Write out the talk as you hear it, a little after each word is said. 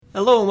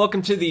Hello and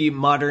welcome to the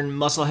Modern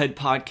Musclehead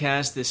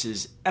Podcast. This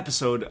is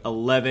episode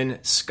 11.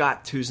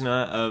 Scott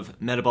Tuzna of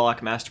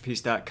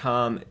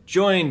MetabolicMasterpiece.com,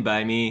 joined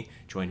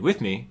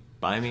with me,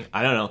 I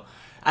don't know,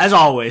 as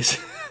always,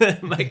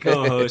 my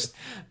co-host,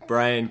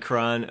 Brian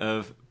Cron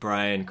of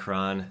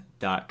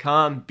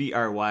BrianCron.com,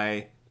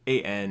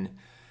 BRYANK,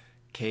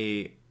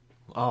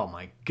 oh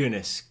my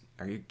goodness,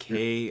 are you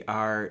KRAHN?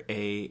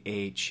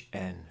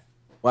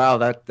 Wow,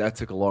 that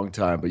took a long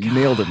time, but you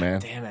nailed it, man.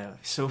 Damn it,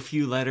 so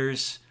few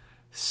letters.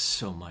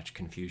 So much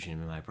confusion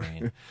in my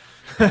brain.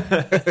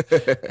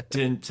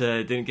 Didn't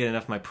get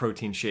enough of my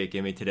protein shake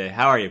in me today.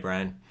 How are you,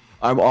 Brian?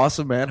 I'm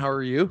awesome, man. How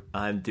are you?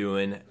 I'm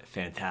doing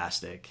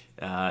fantastic.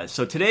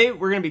 So today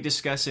we're going to be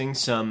discussing give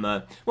some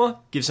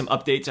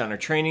updates on our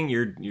training,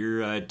 your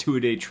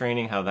 2-a-day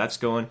training, how that's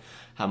going,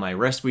 how my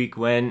rest week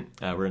went.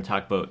 We're going to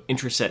talk about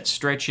intraset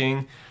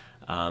stretching,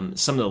 some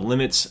of the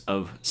limits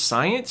of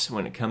science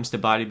when it comes to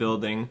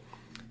bodybuilding.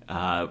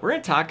 We're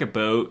going to talk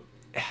about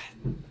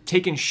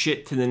taking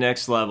shit to the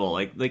next level,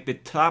 like the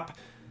top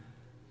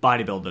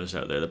bodybuilders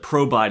out there, the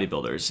pro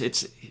bodybuilders.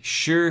 It's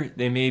sure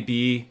they may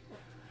be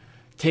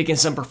taking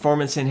some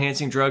performance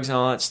enhancing drugs and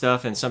all that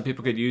stuff, and some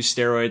people could use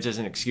steroids as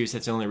an excuse.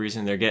 That's the only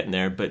reason they're getting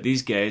there. But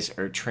these guys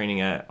are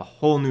training at a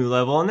whole new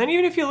level. And then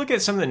even if you look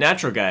at some of the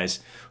natural guys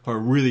who are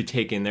really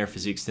taking their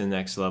physiques to the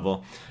next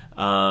level,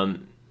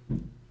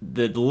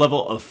 the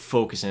level of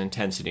focus and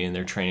intensity in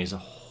their training is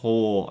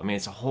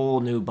it's a whole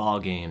new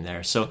ball game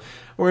there. So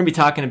we're going to be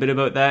talking a bit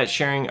about that,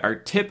 sharing our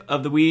tip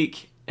of the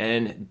week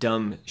and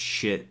dumb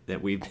shit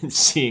that we've been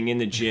seeing in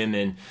the gym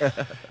and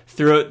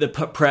throughout the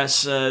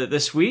press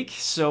this week.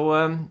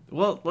 So,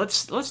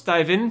 let's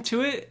dive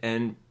into it.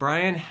 And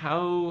Brian,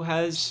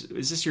 is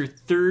this your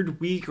third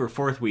week or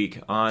fourth week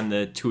on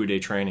the 2-a-day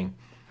training?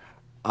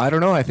 I don't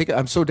know. I think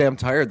I'm so damn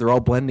tired. They're all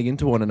blending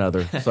into one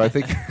another. So I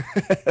think,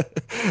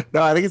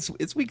 I think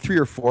it's week 3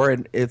 or 4,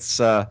 and it's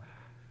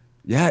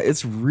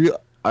real.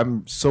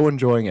 I'm so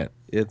enjoying it.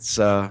 It's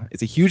a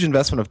huge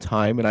investment of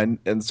time,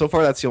 and so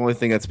far that's the only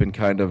thing that's been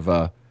kind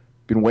of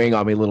been weighing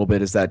on me a little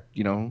bit, is that,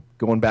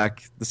 going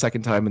back the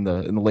second time in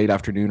the late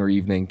afternoon or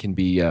evening can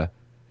be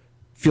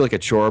feel like a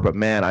chore. But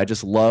man, I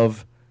just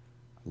love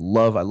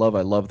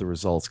the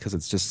results, because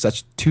it's just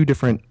such two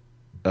different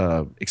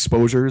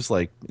exposures.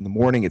 Like in the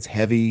morning it's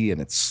heavy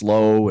and it's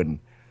slow and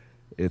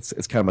it's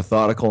kind of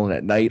methodical, and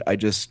at night I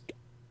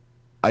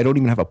don't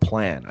even have a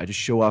plan. I just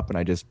show up and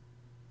I just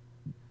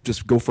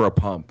go for a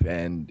pump,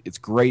 and it's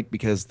great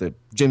because the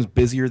gym's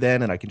busier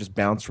then, and I can just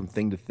bounce from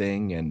thing to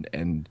thing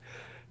and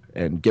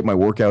get my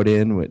workout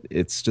in.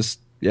 It's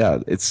just,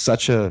 it's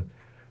such a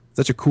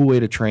cool way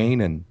to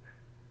train, and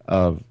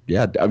I'm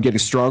getting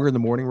stronger in the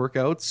morning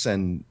workouts,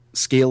 and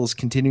scale is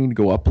continuing to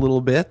go up a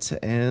little bit,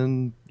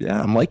 and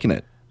I'm liking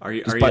it. Are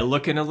you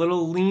looking a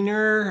little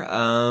leaner,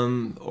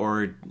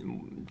 or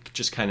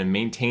just kind of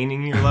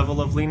maintaining your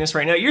level of leanness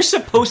right now? You're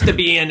supposed to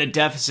be in a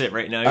deficit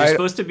right now. You're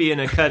supposed to be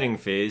in a cutting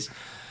phase.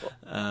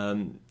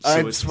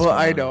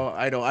 I know.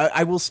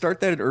 I will start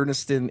that in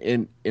earnest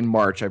in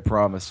March, I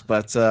promise.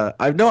 But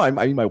I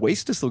mean, my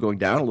waist is still going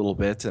down a little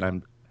bit, and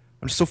I'm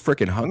just so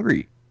freaking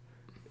hungry.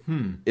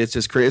 It's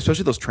just crazy,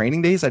 especially those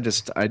training days. I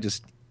just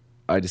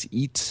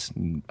eat,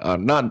 certainly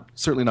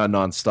not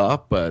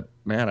nonstop, but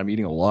man, I'm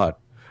eating a lot.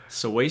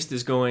 So waist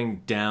is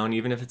going down,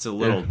 even if it's a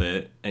little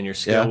bit, and your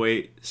scale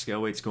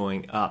weight's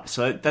going up.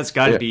 So that's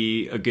got to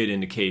be a good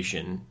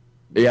indication.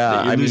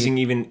 That you're losing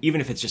even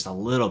if it's just a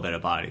little bit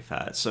of body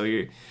fat. So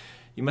you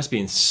must be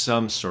in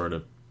some sort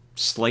of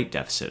slight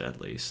deficit at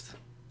least.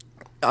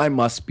 I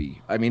must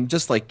be. I mean,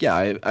 just like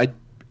I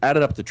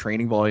added up the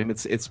training volume.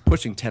 It's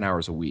pushing 10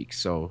 hours a week.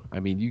 So I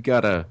mean,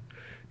 if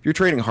you're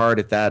training hard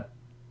at that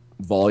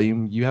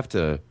volume, you have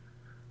to.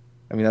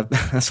 I mean,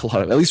 that's a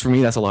lot. At least for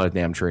me, that's a lot of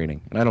damn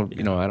training. And I don't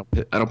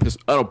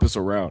piss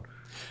around.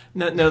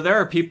 No, there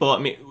are people. I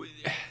mean,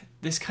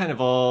 this kind of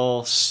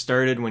all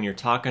started when you're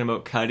talking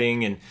about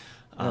cutting and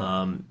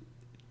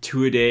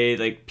 2-a-day.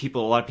 Like a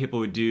lot of people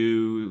would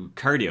do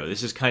cardio.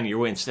 This is kind of your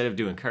way. Instead of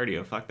doing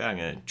cardio, fuck that, I'm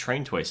gonna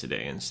train twice a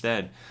day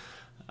instead.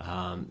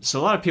 So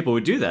a lot of people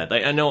would do that.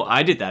 Like, I know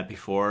I did that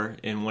before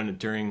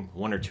during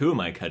 1 or 2 of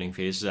my cutting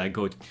phases. I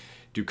go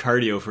do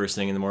cardio first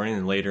thing in the morning,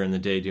 and later in the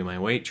day do my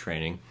weight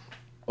training.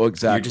 Oh,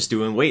 exactly. You're just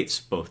doing weights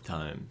both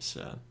times.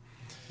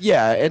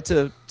 Yeah, and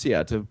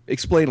to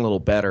explain a little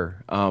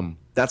better,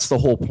 that's the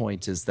whole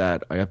point. Is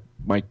that I'm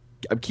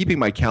keeping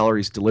my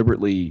calories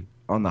deliberately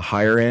on the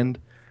higher end,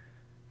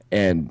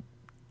 and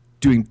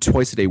doing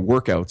twice a day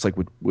workouts, like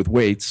with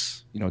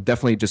weights.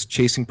 Definitely just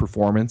chasing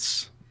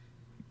performance.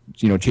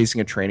 Chasing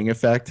a training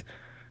effect,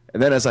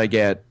 and then as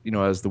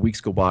the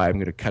weeks go by, I'm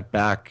going to cut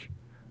back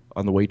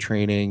on the weight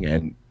training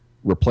and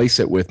replace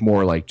it with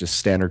more like just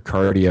standard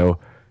cardio,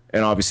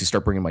 and obviously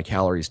start bringing my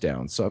calories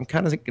down. So I'm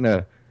kind of going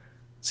to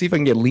see if I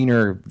can get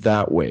leaner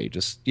that way.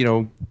 Just,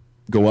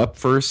 go up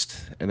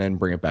first and then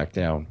bring it back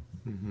down.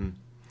 Mm-hmm.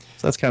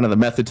 So that's kind of the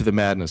method to the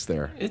madness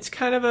there. It's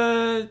kind of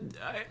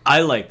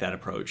I like that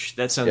approach.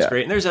 That sounds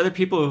great. And there's other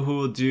people who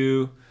will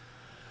do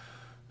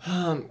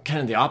Kind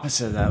of the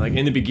opposite of that. Like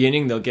in the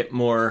beginning, they'll get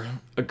more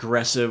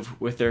aggressive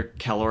with their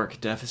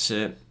caloric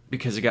deficit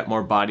because they got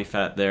more body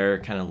fat there,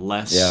 kind of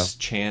less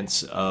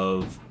chance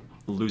of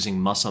losing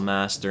muscle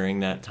mass during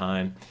that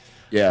time.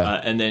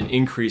 Yeah. And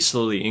then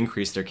slowly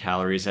increase their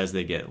calories as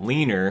they get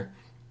leaner,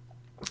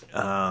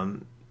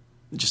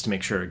 just to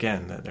make sure,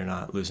 again, that they're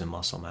not losing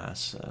muscle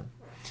mass.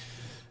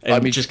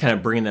 And just kind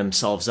of bringing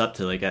themselves up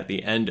to, like, at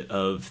the end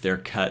of their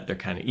cut, they're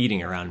kind of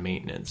eating around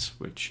maintenance,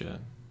 which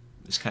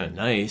is kind of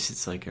nice.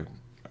 It's like a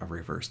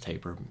reverse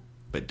taper,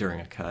 but during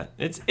a cut.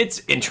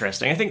 It's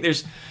interesting. I think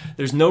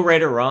there's no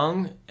right or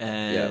wrong,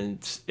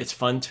 and it's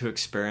fun to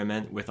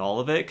experiment with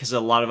all of it, because a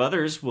lot of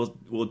others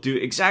will do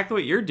exactly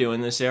what you're doing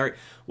in this area.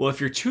 Well, if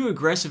you're too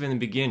aggressive in the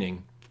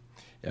beginning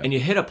and you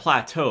hit a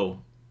plateau,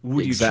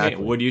 what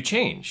do you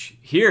change?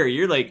 Here,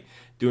 you're like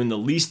doing the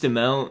least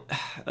amount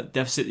of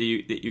deficit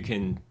that you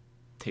can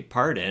take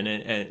part in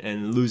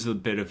and lose a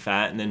bit of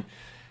fat, and then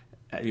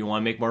you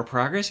want to make more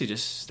progress, you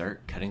just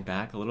start cutting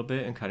back a little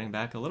bit and cutting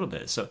back a little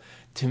bit. So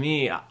to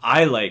me,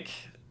 I like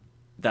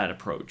that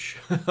approach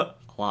a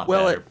lot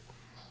better.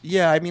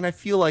 Yeah, I mean, I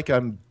feel like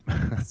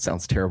that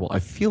sounds terrible. I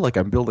feel like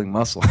I'm building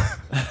muscle.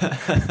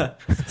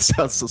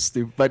 Sounds so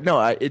stupid. But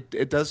no,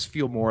 it does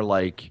feel more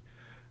like,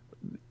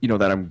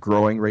 that I'm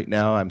growing right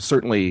now. I'm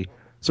certainly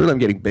I'm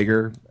getting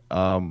bigger.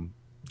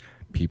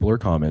 People are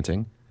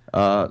commenting.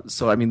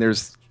 So, I mean,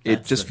 that's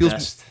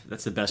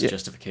the best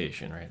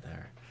justification right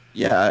there.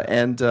 Yeah,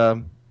 and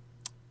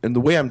the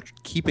way I'm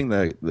keeping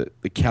the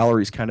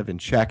calories kind of in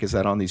check is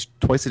that on these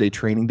twice-a-day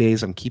training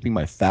days, I'm keeping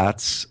my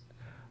fats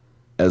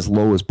as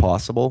low as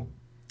possible.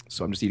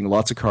 So I'm just eating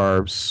lots of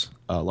carbs,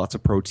 lots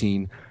of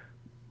protein,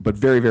 but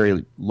very,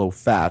 very low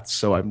fats.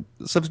 So I'm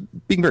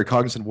being very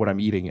cognizant of what I'm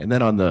eating. And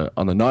then on the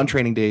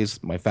non-training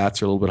days, my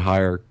fats are a little bit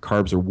higher,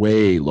 carbs are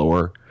way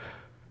lower.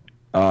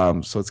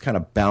 So it's kind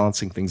of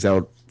balancing things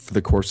out for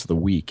the course of the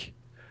week.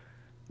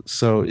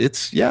 So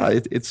it's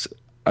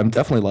I'm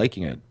definitely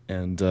liking it.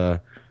 And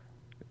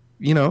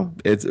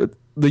it's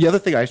the other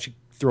thing I should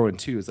throw in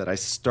too is that I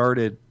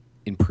started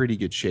in pretty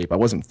good shape. I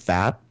wasn't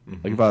fat.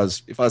 Mm-hmm. Like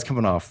if I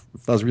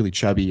was really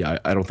chubby,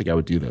 I don't think I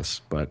would do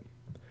this. But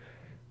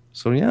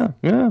so yeah,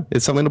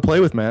 it's something to play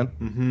with, man.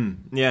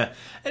 Mm-hmm. Yeah,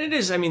 and it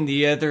is. I mean,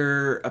 the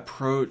other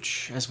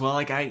approach as well.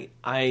 Like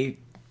I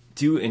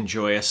do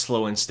enjoy a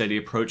slow and steady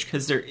approach,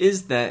 because there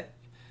is that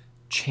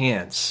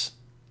chance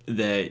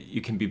that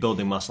you can be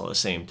building muscle at the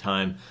same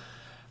time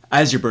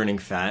as you're burning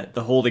fat.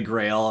 The holy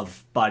grail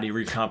of body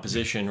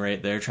recomposition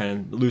right there,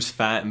 trying to lose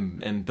fat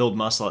and build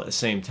muscle at the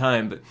same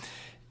time. But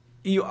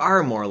you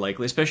are more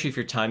likely, especially if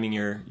you're timing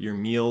your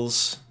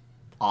meals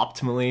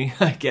optimally,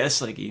 I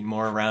guess, like eat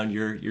more around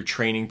your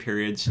training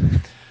periods.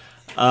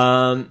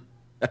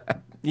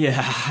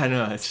 Yeah, I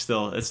know it's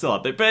still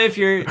up there. But if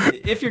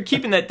you're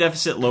keeping that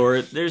deficit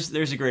lower, there's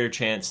a greater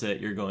chance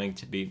that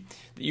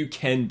you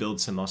can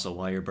build some muscle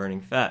while you're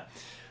burning fat.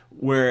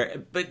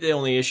 But the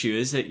only issue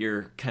is that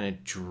you're kind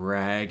of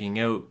dragging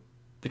out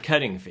the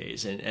cutting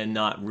phase and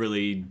not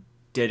really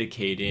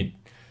dedicated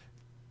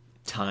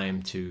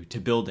time to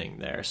building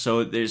there.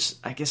 So there's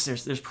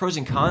pros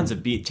and cons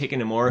of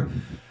taking a more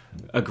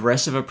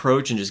aggressive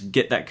approach and just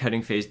get that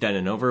cutting phase done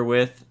and over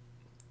with.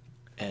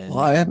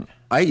 And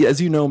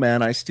as you know,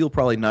 man, I steal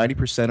probably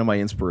 90% of my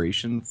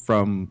inspiration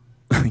from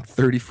like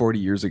 30, 40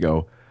 years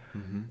ago.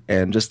 Mm-hmm.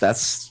 And just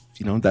that's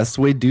the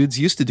way dudes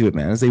used to do it,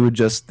 man. Is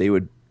they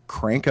would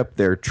crank up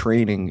their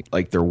training,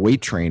 like their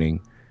weight training,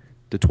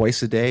 to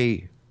twice a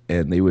day,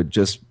 and they would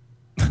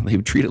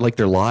treat it like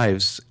their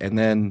lives. And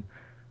then,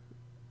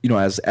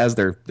 as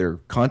their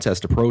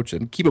contest approached,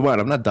 and keep in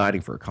mind, I'm not dieting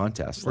for a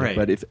contest, right?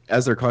 But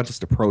as their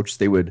contest approached,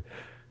 they would,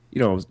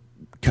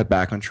 cut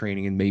back on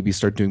training and maybe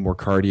start doing more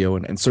cardio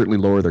and certainly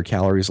lower their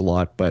calories a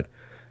lot. But,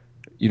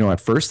 at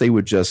first they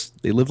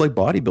lived like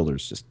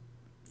bodybuilders, just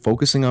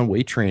focusing on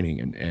weight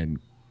training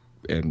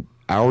and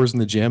hours in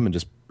the gym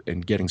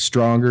and getting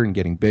stronger and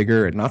getting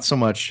bigger, and not so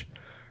much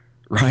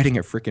riding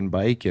a freaking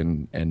bike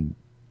and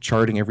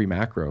charting every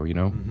macro,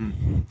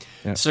 Mm-hmm.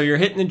 Yeah. So you're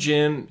hitting the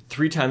gym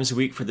 3 times a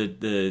week for the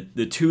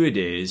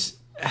 2-a-days.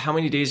 How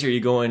many days are you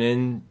going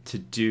in to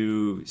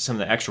do some of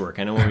the extra work?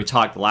 I know when we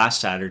talked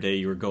last Saturday,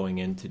 you were going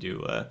in to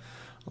do a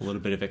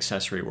little bit of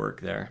accessory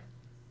work there.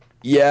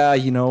 Yeah,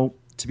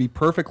 to be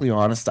perfectly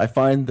honest, I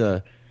find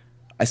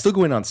I still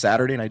go in on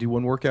Saturday and I do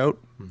one workout,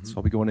 mm-hmm. So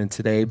I'll be going in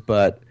today.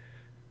 But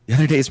the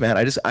other days, man,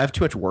 I have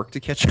too much work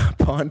to catch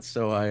up on,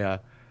 so I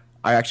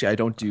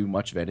don't do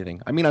much of anything.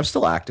 I mean, I'm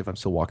still active, I'm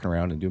still walking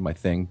around and doing my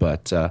thing,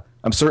 but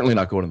I'm certainly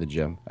not going to the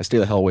gym. I stay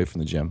the hell away from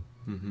the gym.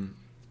 Mm-hmm.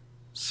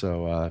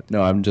 So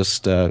no, I'm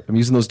just I'm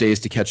using those days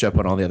to catch up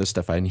on all the other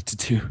stuff I need to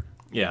do.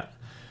 Yeah,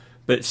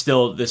 but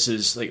still, this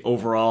is like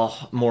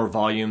overall more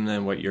volume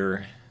than what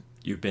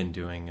you've been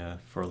doing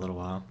for a little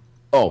while.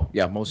 Oh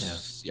yeah,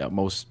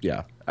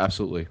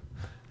 absolutely.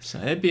 So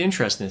it'd be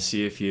interesting to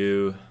see if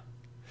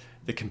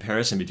the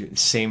comparison between the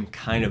same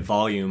kind of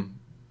volume,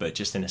 but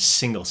just in a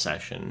single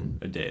session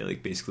a day,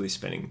 like basically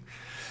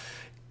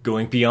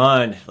going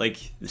beyond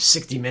like the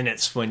 60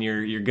 minutes when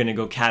you're going to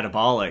go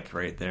catabolic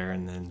right there,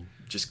 and then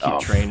just keep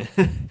training.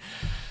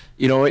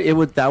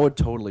 That would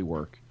totally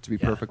work. To be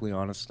perfectly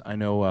honest, I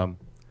know.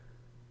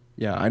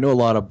 I know a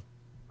lot of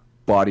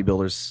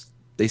bodybuilders.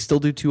 They still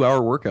do 2-hour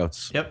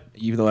workouts. Yep.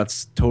 Even though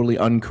that's totally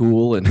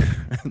uncool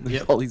and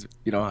Yep. all these.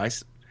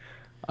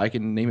 I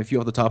can name a few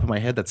off the top of my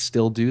head that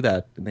still do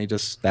that, and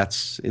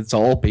it's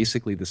all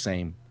basically the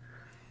same.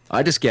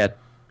 I just get,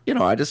 I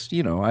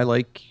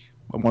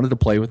wanted to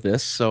play with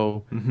this,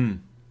 so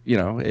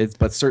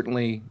but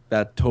certainly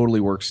that totally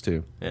works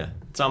too. Yeah,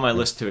 it's on my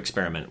list to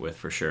experiment with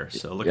for sure.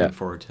 So looking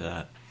forward to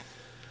that.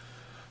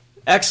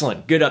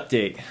 Excellent, good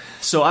update.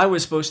 So I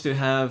was supposed to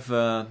have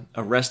a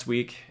rest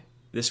week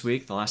this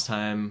week. The last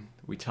time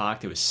we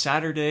talked, it was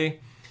Saturday.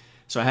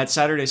 So I had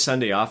Saturday,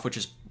 Sunday off,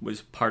 which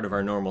was part of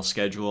our normal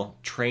schedule.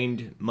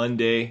 Trained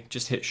Monday,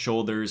 just hit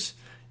shoulders.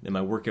 Then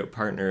my workout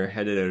partner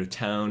headed out of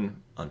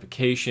town on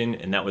vacation,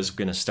 and that was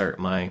going to start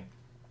my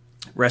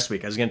rest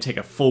week. I was going to take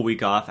a full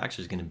week off.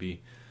 Actually, it's going to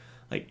be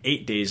like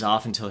 8 days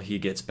off until he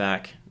gets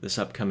back this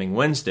upcoming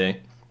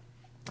Wednesday.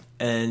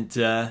 And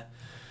so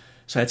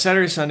I had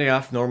Saturday, Sunday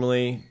off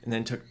normally, and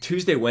then took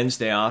Tuesday,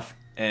 Wednesday off,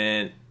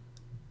 and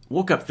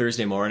woke up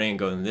Thursday morning and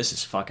going, this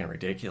is fucking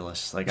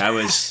ridiculous. Like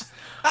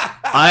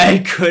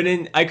I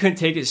couldn't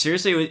take it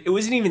seriously. It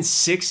wasn't even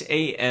 6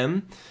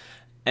 a.m.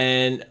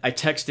 And I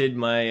texted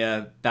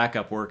my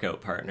backup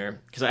workout partner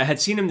because I had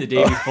seen him the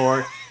day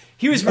before.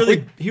 He was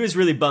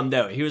really bummed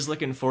out. He was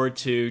looking forward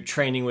to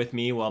training with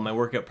me while my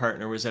workout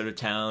partner was out of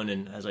town.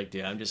 And I was like,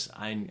 dude,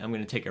 I'm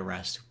going to take a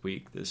rest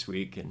week this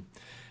week, and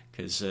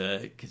because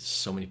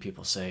so many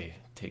people say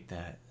take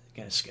that,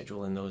 you got to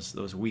schedule in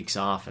those weeks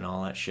off and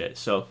all that shit.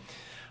 So.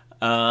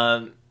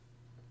 I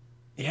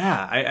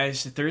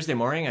said Thursday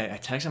morning, I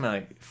texted him, I'm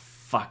like,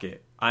 fuck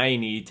it. I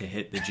need to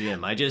hit the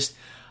gym. I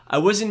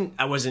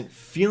wasn't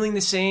feeling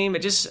the same. I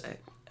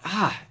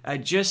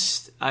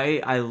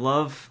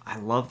love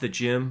the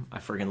gym. I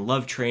freaking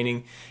love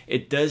training.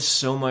 It does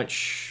so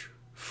much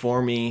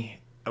for me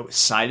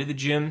outside of the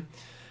gym.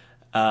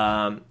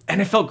 And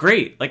I felt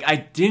great. Like I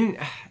didn't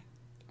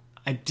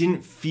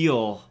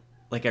feel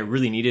like I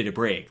really needed a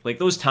break. Like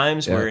those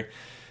times where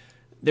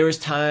there was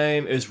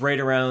time, it was right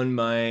around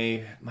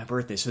my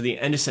birthday. So the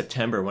end of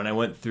September when I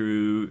went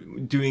through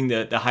doing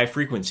the high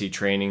frequency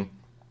training.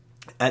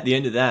 At the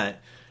end of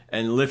that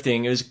and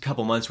lifting, it was a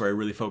couple months where I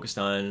really focused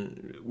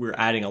on, we're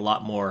adding a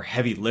lot more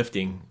heavy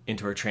lifting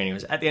into our training. It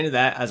was at the end of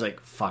that, I was like,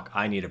 fuck,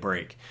 I need a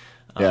break.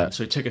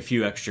 So I took a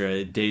few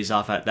extra days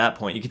off at that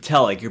point. You could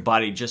tell like your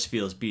body just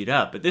feels beat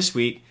up. But this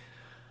week,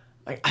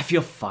 like I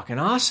feel fucking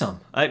awesome.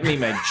 I mean,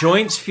 my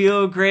joints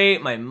feel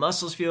great. My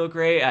muscles feel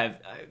great. I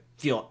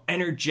feel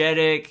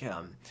energetic.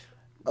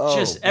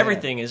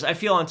 Everything is. I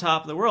feel on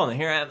top of the world. And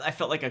here I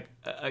felt like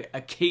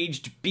a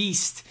caged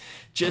beast,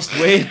 just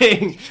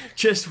waiting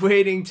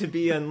to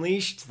be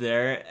unleashed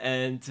there.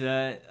 And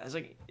I was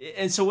like,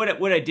 and so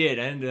what I did,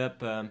 I ended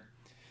up.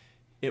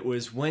 It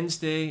was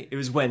Wednesday,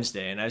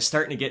 and I was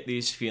starting to get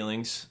these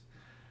feelings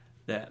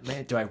that,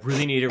 man, do I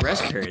really need a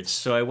rest period?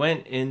 So I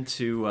went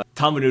into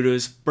Tom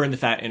Venuto's Burn the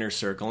Fat Inner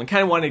Circle and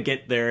kind of wanted to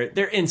get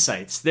their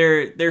insights,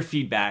 their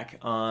feedback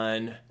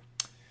on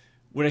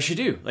what I should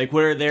do. Like,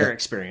 what are their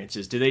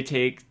experiences? Do they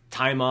take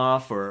time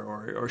off,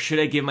 or should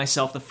I give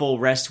myself the full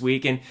rest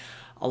week? And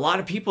a lot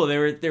of people, they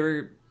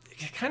were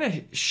kind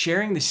of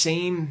sharing the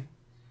same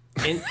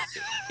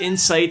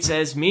insights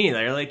as me.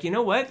 They're like, you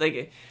know what?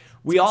 Like,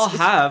 we all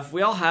have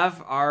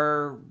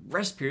our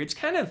rest periods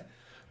kind of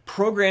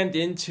programmed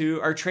into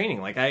our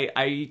training. Like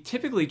I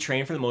typically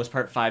train for the most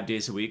part 5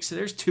 days a week, so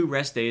there's 2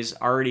 rest days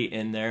already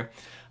in there.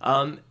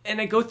 And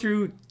I go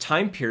through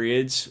time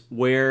periods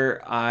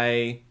where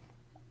I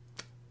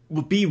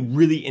will be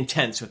really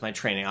intense with my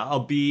training.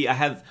 I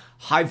have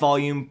high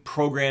volume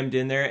programmed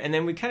in there, and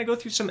then we kind of go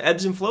through some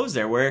ebbs and flows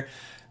there where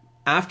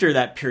after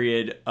that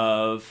period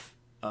of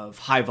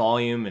high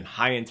volume and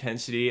high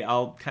intensity,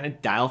 I'll kind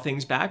of dial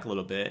things back a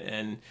little bit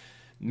and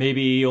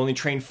maybe only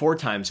train 4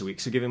 times a week.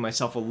 So giving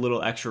myself a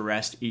little extra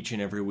rest each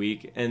and every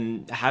week,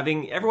 and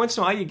having every once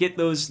in a while you get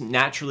those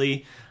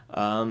naturally,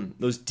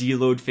 those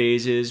deload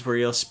phases where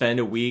you'll spend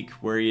a week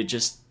where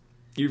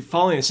you're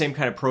following the same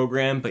kind of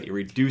program, but you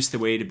reduce the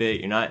weight a bit.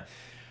 You're not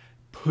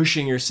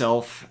pushing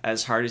yourself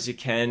as hard as you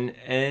can.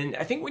 And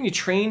I think when you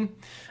train,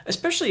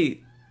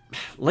 especially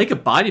like a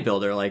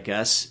bodybuilder like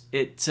us,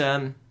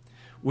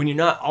 when you're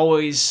not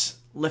always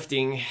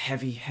lifting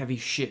heavy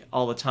shit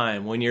all the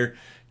time, when you're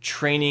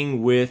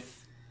training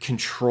with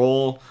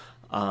control,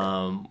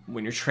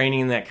 when you're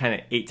training in that kind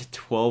of 8 to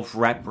 12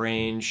 rep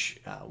range,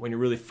 when you're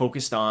really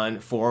focused on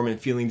form and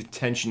feeling the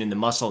tension in the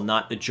muscle,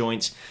 not the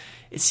joints,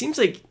 it seems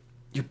like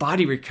your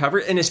body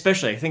recovers. And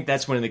especially, I think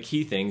that's one of the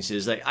key things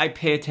is like I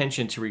pay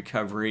attention to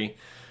recovery,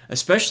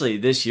 especially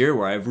this year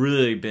where I've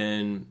really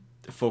been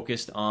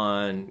focused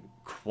on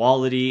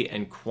quality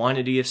and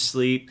quantity of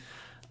sleep,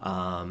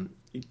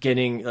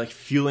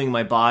 fueling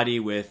my body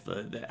with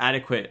the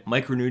adequate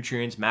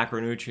micronutrients,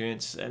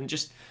 macronutrients, and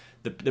just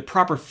the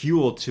proper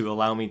fuel to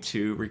allow me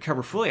to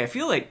recover fully. I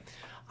feel like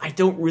I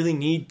don't really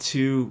need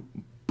to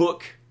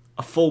book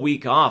a full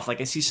week off.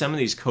 Like I see some of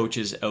these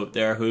coaches out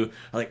there who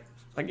are like,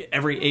 like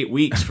every 8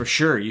 weeks for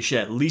sure. You should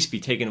at least be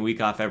taking a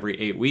week off every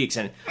 8 weeks.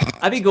 And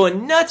I'd be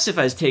going nuts if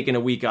I was taking a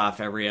week off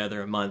every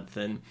other month.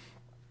 And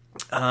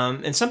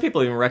some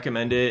people even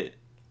recommend it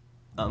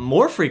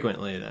more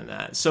frequently than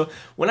that. So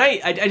when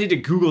I did a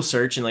Google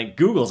search, and like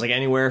Google's like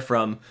anywhere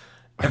from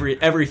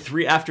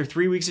after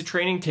 3 weeks of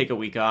training, take a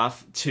week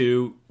off,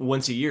 to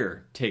once a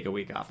year, take a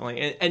week off.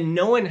 Like, and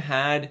no one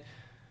had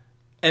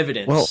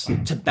evidence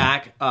to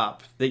back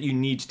up that you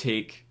need to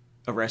take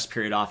a rest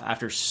period off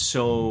after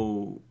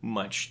so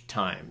much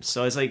time.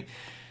 So it's like,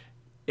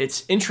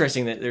 it's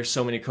interesting that there's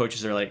so many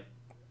coaches that are like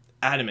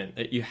adamant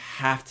that you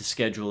have to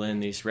schedule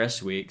in these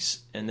rest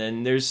weeks. And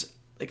then there's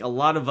like a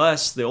lot of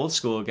us, the old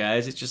school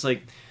guys, it's just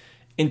like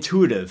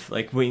intuitive.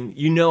 Like when,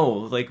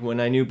 like when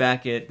I knew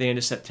back at the end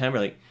of September,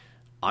 like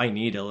I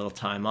need a little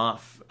time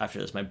off after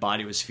this. My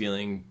body was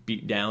feeling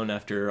beat down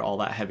after all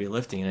that heavy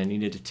lifting, and I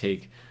needed to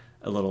take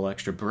a little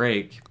extra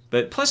break.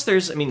 But plus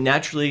there's,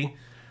 naturally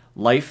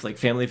life, like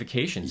family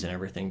vacations and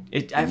everything.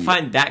 I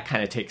find that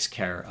kind of takes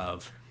care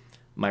of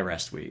my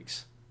rest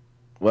weeks.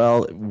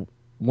 Well,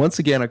 once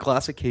again, a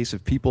classic case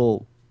of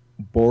people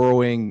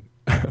borrowing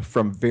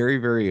from very,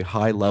 very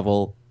high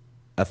level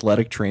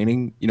athletic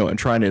training, and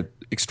trying to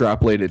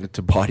extrapolate it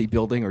into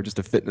bodybuilding or just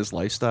a fitness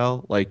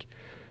lifestyle. Like,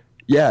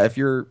 yeah, if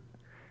you're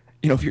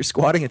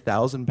squatting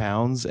 1,000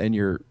 pounds and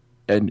you're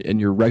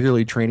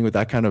regularly training with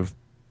that kind of,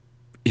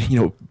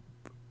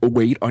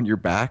 weight on your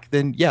back,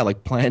 then yeah,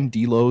 like planned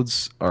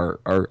deloads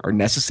are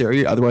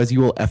necessary. Otherwise,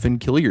 you will effing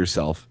kill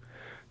yourself.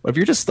 But if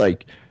you're just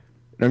like,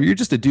 you're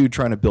just a dude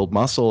trying to build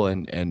muscle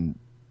and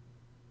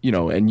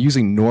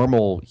using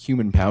normal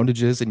human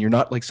poundages, and you're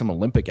not like some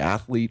Olympic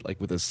athlete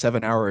like with a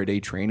 7-hour-a-day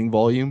training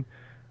volume,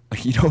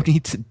 like you don't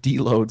need to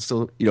deload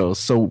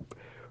so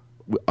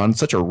on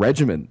such a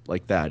regimen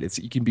like that.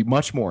 You can be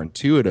much more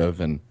intuitive.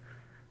 And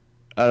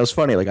it was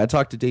funny. Like I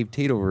talked to Dave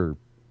Tate over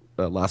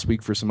last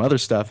week for some other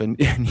stuff, and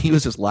he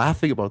was just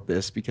laughing about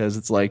this because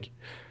it's like,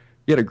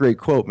 he had a great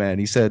quote, man.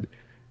 He said,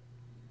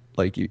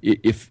 like,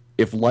 if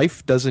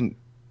life doesn't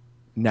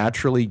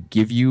naturally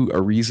give you a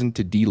reason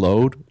to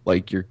deload,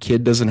 like your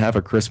kid doesn't have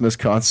a Christmas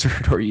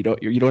concert, or you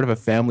don't have a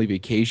family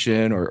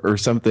vacation or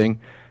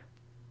something,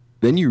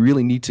 then you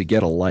really need to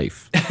get a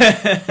life.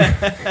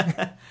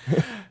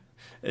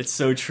 It's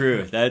so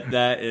true.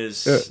 That is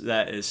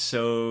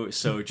so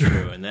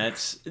true, and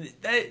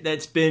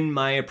that's been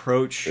my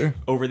approach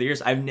over the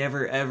years. I've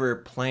never ever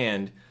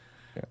planned,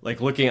 like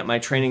looking at my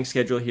training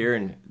schedule here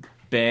and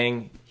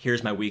bang,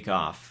 here's my week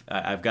off.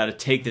 I've got to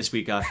take this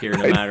week off here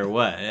no matter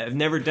what. I've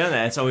never done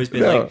that. It's always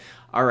been like,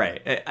 all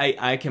right,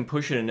 I can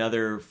push it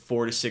another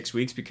 4 to 6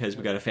 weeks because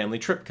we got a family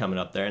trip coming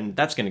up there, and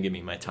that's going to give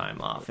me my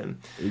time off. And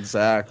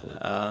exactly.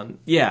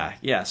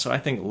 Yeah. So I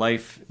think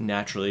life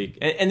naturally,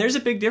 and there's a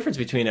big difference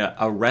between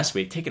a rest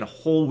week, taking a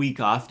whole week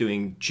off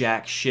doing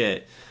jack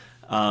shit,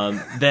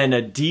 than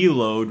a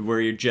deload where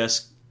you're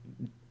just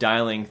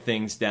dialing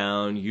things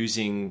down,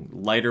 using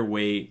lighter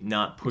weight,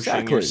 not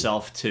pushing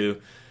yourself to,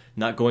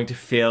 not going to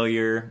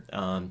failure,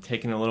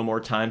 taking a little more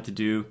time to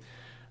do.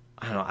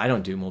 I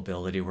don't do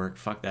mobility work.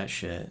 Fuck that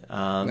shit.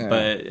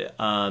 But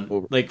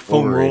like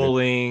foam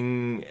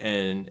rolling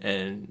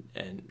and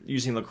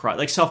using lacrosse,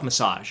 like self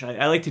massage.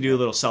 I like to do a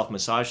little self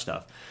massage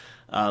stuff.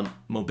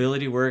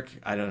 Mobility work,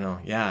 I don't know.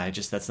 Yeah,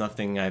 that's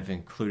nothing I've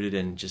included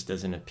and just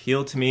doesn't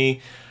appeal to me.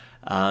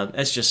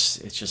 It's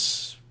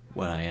just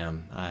what I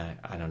am.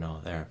 I don't know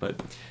there, but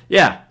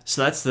yeah.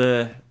 So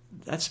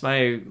that's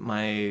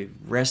my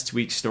rest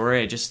week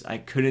story.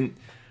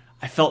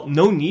 I felt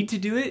no need to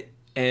do it.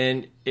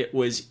 And it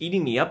was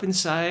eating me up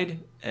inside,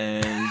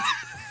 and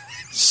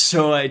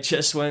so I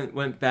just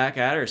went back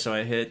at her. So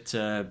I hit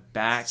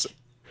back. So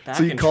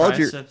you called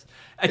triceps.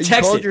 You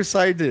called your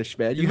side dish,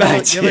 man. You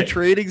have a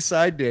training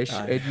side dish,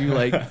 and you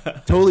like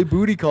totally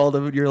booty called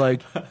him, and you're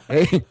like,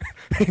 "Hey,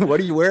 what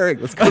are you wearing?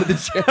 Let's go to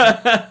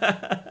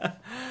the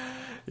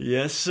gym."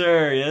 Yes,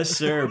 sir.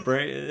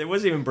 It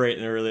wasn't even bright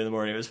and early in the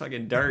morning. It was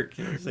fucking dark.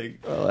 It was like,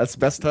 oh, that's the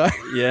best time.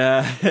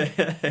 Yeah,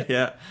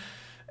 yeah.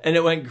 And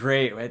it went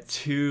great. We had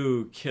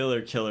 2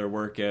 killer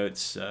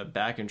workouts,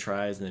 back and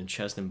tries, and then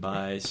chest and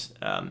buys.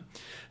 And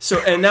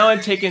now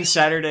I'm taking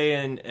Saturday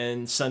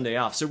and Sunday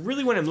off. So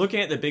really, when I'm looking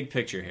at the big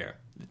picture here,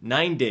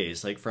 9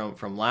 days, like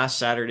from last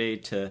Saturday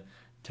to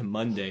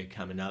Monday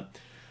coming up.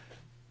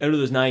 Out of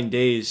those 9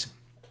 days,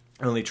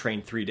 I only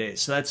trained 3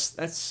 days. So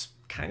that's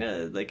kind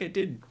of like I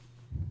did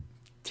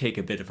take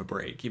a bit of a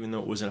break, even though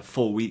it wasn't a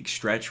full week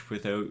stretch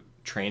without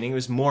training. It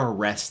was more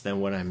rest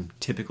than what I'm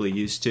typically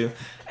used to,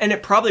 and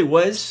it probably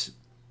was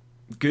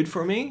good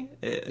for me.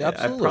 I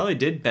probably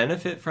did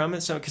benefit from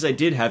it, so because I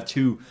did have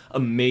 2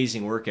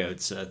 amazing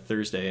workouts,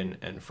 Thursday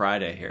and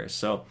Friday here.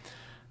 So,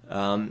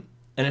 and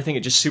I think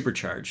it just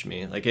supercharged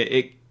me. Like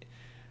it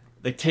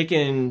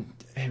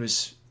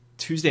was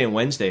Tuesday and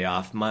Wednesday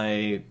off.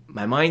 My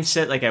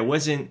mindset, like I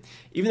wasn't,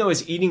 even though I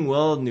was eating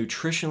well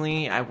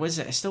nutritionally,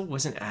 I still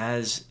wasn't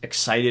as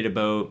excited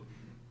about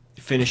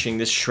finishing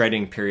this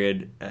shredding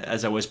period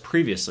as I was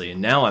previously,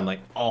 and now I'm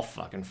like all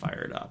fucking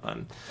fired up.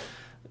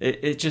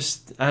 It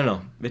just, I don't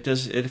know,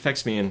 it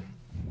affects me in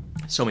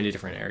so many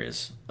different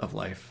areas of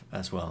life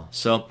as well.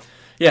 So,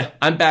 yeah,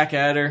 I'm back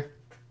at her.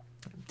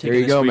 There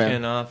you Taking this go,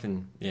 weekend man. off,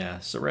 and yeah,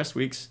 so rest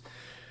weeks.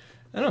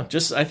 I don't know.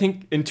 Just I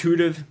think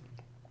intuitive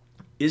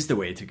is the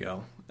way to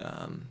go.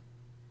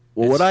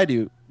 Well, what I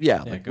do,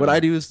 Yeah, like go what I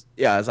ahead. do is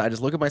I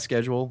just look at my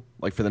schedule,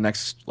 like for the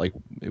next, like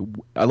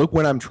I look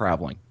when I'm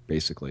traveling,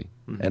 basically,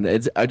 Mm-hmm.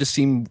 and I just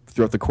seem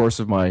throughout the course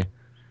of my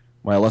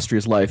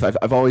illustrious life,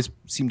 I've always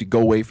seemed to go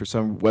away for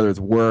some, whether it's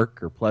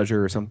work or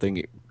pleasure or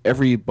something,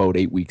 every about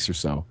 8 weeks or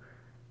so.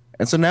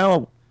 And so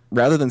now,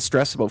 rather than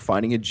stress about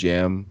finding a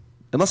gym,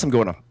 unless I'm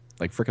going to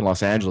like freaking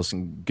Los Angeles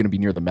and going to be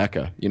near the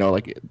Mecca,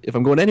 like if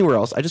I'm going anywhere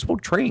else, I just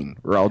won't train,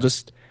 or I'll Yeah.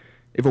 just,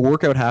 if a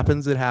workout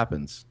happens, it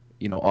happens.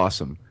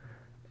 Awesome.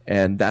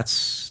 And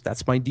that's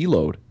my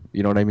deload.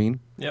 You know what I mean?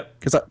 Yep.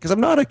 Because I'm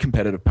not a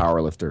competitive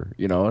power lifter,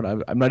 and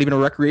I'm not even a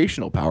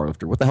recreational power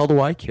lifter. What the hell do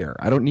I care?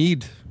 I don't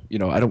need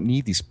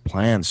these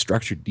planned,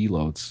 structured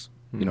deloads.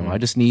 Mm-hmm. I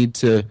just need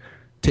to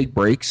take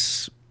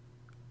breaks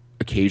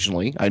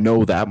occasionally. I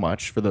know that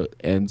much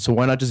and so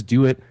why not just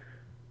do it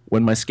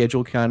when my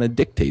schedule kind of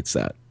dictates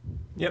that?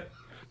 Yep.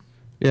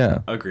 Yeah.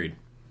 Agreed.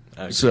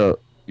 Agreed. So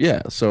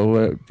yeah.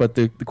 But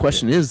the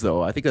question is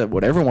though, I think that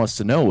what everyone wants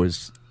to know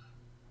is,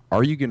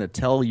 are you going to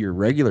tell your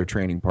regular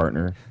training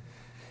partner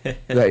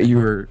that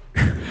you're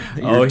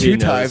Oh, he two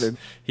time knows. and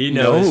He he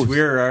knows. knows? We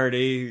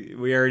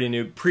already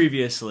knew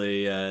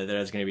previously that I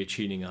was going to be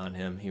cheating on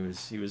him. He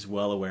was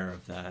well aware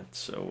of that.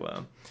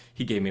 So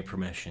he gave me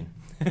permission.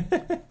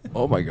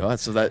 Oh my god!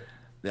 So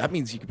that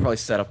means you could probably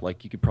set up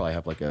like you could probably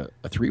have like a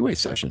three-way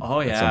session. Oh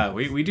at some yeah,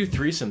 point. we do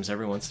threesomes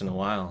every once in a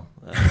while.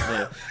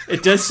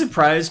 It does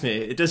surprise me.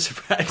 It does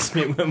surprise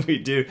me when we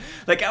do.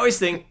 Like I always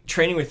think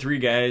training with three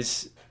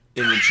guys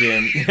in the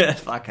gym.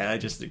 Fuck, I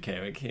can't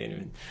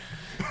even.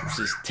 It's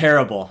just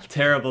terrible,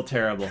 terrible,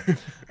 terrible.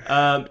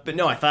 But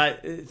no, I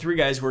thought three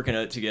guys working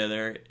out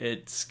together,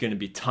 it's going to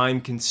be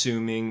time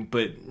consuming.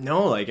 But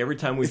no, like every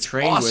time we It's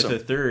trained awesome.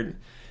 with a third,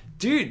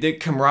 dude, the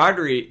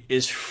camaraderie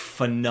is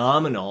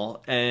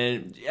phenomenal.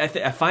 And I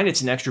find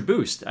it's an extra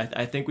boost.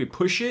 I think we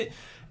push it,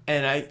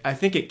 and I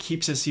think it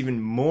keeps us even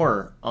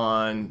more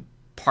on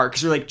par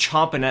because we're like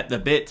chomping at the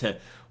bit to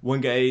one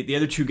guy, the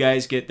other two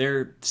guys get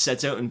their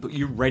sets out and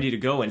you're ready to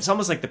go. And it's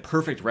almost like the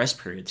perfect rest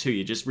period too.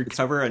 You just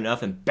recover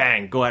enough and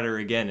bang, go at her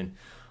again. And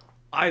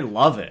I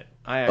love it.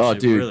 I Oh, actually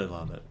dude. really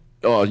love it.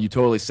 Oh, you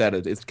totally said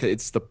it.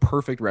 It's the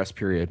perfect rest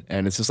period,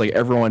 and it's just like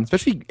everyone,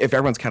 especially if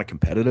everyone's kind of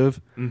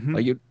competitive.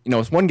 Like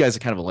if one guy's a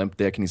kind of a limp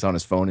dick and he's on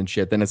his phone and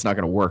shit, then it's not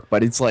going to work.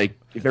 But it's like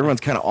if everyone's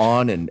kind of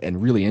on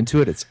and really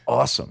into it, it's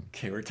awesome.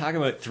 Okay, we're talking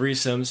about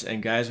threesomes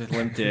and guys with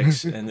limp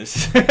dicks, and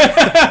this.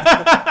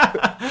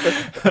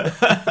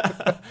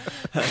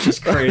 That's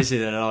just crazy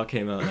that it all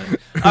came out.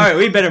 All right,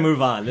 we better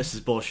move on. This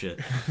is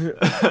bullshit.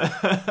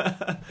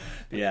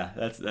 Yeah,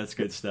 that's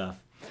good stuff.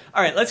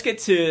 All right, let's get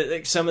to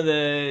like some of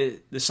the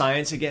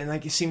science again.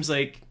 Like it seems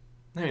like,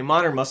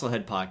 Modern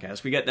Musclehead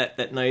podcast. We got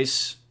that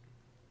nice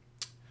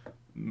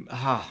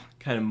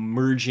kind of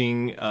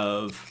merging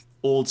of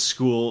old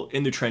school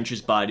in the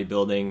trenches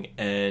bodybuilding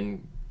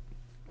and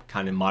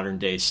kind of modern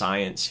day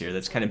science here.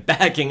 That's kind of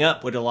backing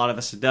up what a lot of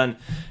us have done.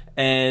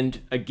 And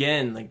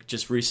again, like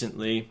just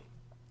recently,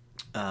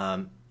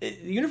 the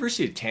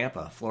University of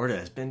Tampa, Florida,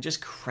 has been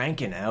just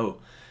cranking out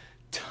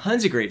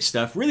tons of great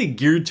stuff, really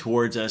geared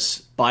towards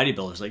us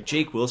bodybuilders, like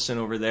Jake Wilson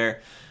over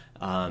there,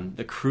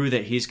 the crew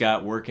that he's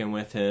got working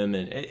with him,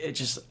 and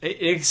it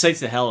excites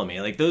the hell out of me.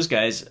 Like those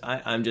guys,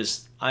 I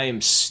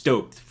am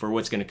stoked for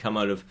what's going to come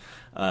out of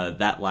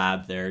that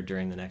lab there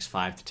during the next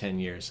 5 to 10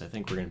 years. I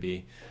think we're going to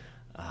be,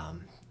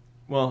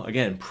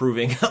 again,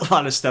 proving a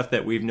lot of stuff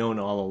that we've known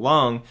all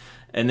along,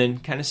 and then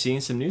kind of seeing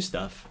some new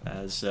stuff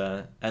as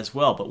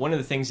well. But one of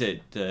the things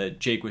that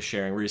Jake was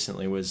sharing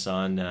recently was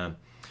on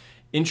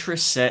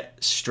intraset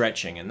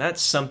stretching, and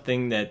that's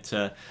something that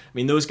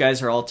those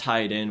guys are all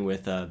tied in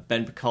with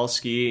Ben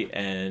Pekulski,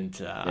 and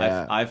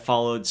Yeah. I've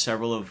followed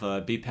several of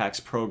BPAC's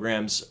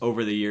programs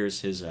over the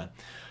years. His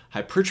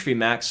Hypertrophy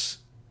Max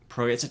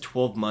program, it's a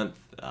 12-month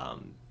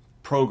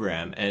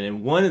program, and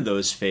in one of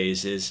those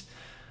phases,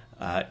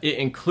 it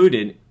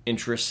included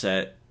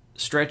intraset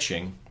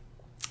stretching,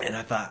 and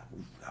I thought,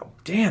 oh,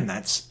 damn,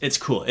 it's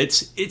cool.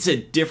 It's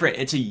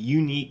a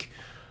unique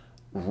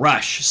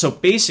rush. So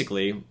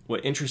basically,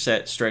 what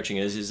intraset stretching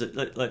is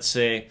that let's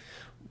say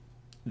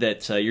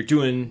that you're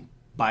doing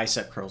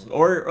bicep curls,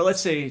 or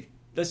let's do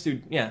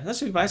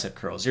bicep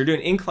curls. You're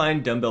doing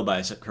incline dumbbell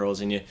bicep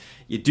curls, and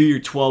you do your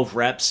 12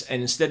 reps,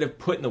 and instead of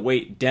putting the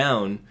weight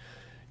down,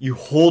 you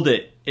hold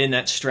it in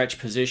that stretch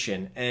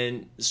position.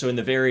 And so in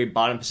the very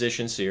bottom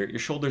position, so your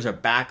shoulders are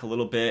back a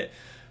little bit,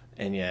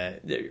 and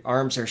the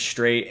arms are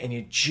straight, and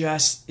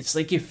it's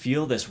like you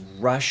feel this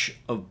rush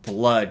of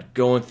blood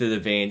going through the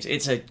veins.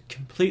 It's a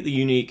completely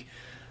unique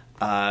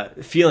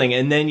feeling,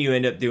 and then you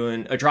end up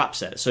doing a drop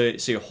set. So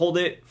you hold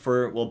it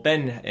for,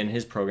 Ben in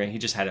his program, he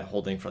just had it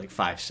holding for like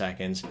 5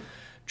 seconds,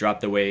 drop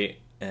the weight,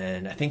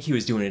 and I think he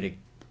was doing it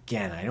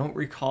again. I don't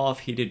recall if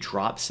he did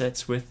drop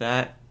sets with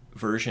that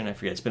version. I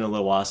forget. It's been a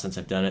little while since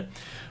I've done it.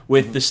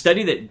 With the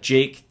study that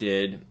Jake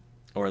did,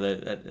 or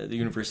at the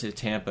University of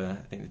Tampa,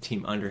 I think the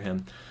team under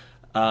him,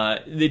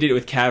 they did it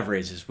with calf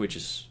raises, which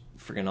is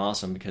freaking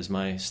awesome because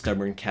my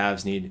stubborn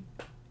calves need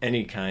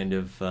any kind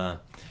of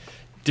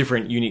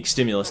different, unique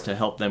stimulus to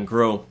help them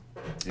grow.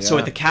 Yeah. So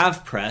at the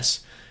calf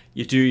press,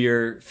 you do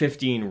your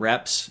 15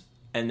 reps,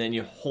 and then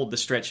you hold the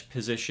stretch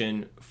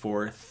position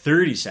for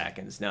 30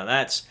 seconds. Now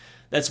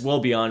that's well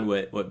beyond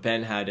what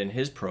Ben had in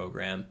his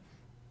program.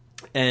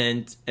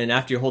 And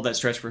after you hold that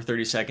stretch for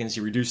 30 seconds,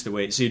 you reduce the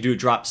weight. So you do a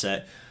drop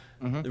set,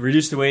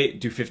 reduce the weight,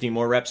 do 15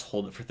 more reps,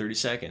 hold it for 30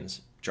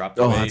 seconds, drop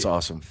the weight. Oh, that's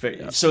awesome.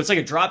 Yeah. So it's like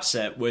a drop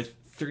set with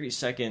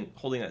 30-second,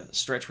 holding a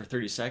stretch for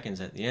 30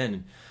 seconds at the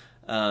end.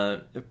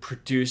 It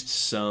produced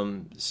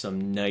some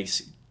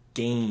nice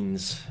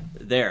gains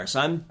there. So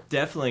I'm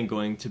definitely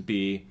going to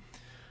be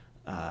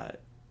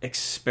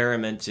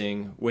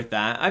experimenting with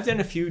that. I've done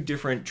a few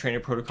different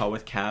training protocol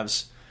with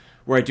calves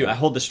where I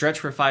hold the stretch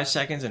for 5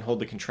 seconds and hold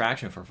the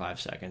contraction for 5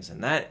 seconds,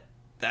 and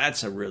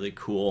that's a really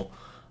cool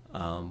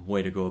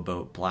way to go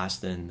about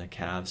blasting the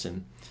calves.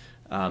 And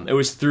it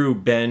was through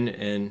Ben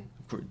and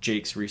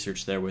Jake's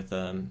research there with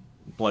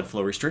blood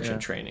flow restriction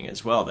training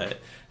as well that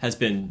has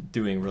been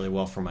doing really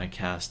well for my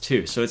calves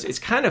too. So it's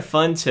kind of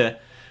fun to, I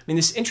mean,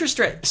 this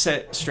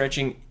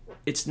stretching,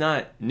 it's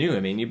not new. I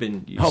mean, you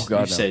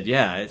said,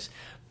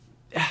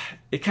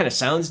 it kind of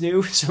sounds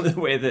new, some of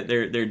the way that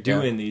they're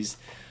doing these.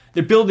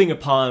 They're building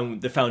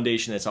upon the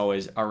foundation that's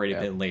already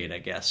been laid, I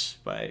guess,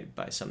 by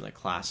some of the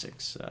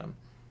classics.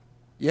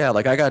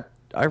 Like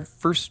I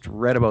first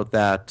read about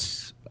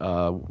that.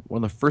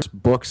 One of the first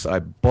books I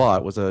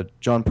bought was a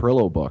John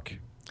Perillo book.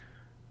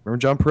 Remember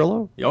John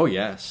Perillo? Oh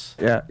yes.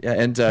 Yeah,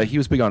 and he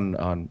was big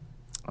on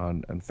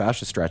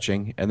fascia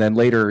stretching, and then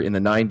later in the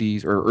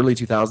 '90s or early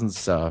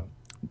 2000s,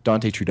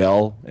 Dante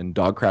Trudel and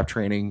dog crap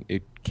training,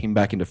 it came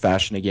back into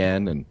fashion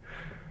again,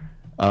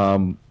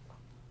 and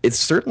it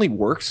certainly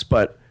works.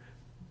 But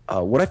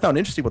what I found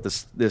interesting about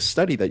this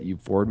study that you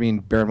forwarded me,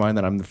 and bear in mind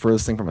that I'm the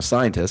furthest thing from a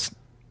scientist,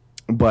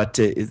 but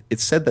it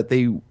said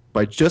that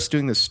by just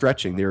doing this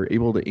stretching, they were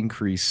able to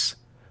increase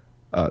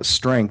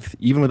strength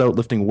even without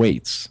lifting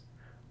weights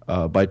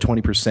by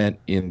 20%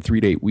 in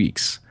 3 to 8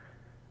 weeks.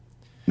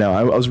 Now,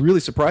 I was really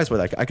surprised by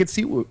that. I could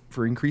see it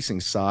for increasing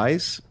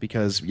size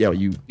because,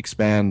 you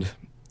expand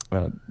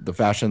the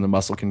fascia and the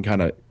muscle can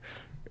kind of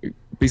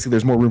basically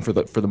there's more room for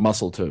the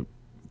muscle to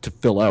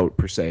fill out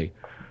per se.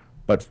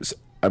 But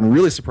I'm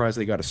really surprised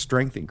they got a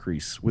strength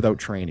increase without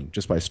training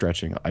just by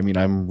stretching. I mean,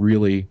 I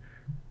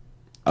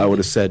would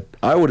have said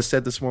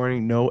this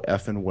morning, no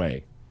effing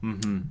way.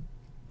 Mm-hmm.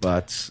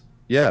 But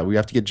yeah, we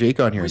have to get Jake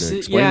on here to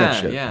explain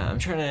that shit. Yeah,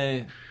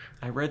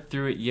 I read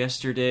through it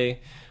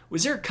yesterday.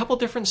 Was there a couple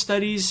different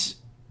studies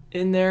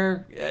in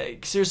there?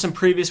 Because there's some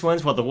previous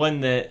ones. Well, the one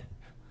that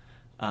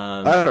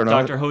I don't know.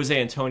 Dr. Jose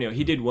Antonio,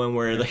 he did one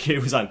where like it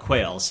was on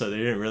quail, so they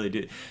didn't really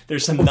do.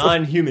 There's some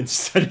non-human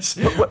studies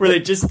where they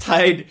just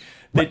tied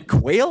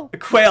quail. A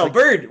quail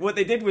bird. What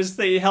they did was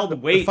they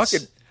held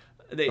weights.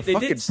 They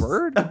did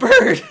bird. A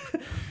bird,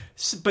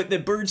 but the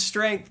bird's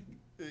strength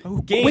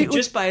gained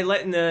just by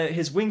letting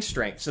his wing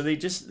strength. So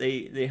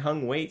they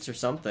hung weights or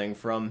something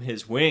from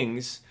his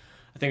wings.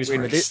 I think it was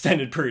for an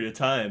extended period of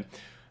time.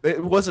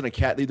 It wasn't a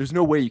cat. There's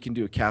no way you can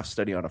do a calf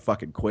study on a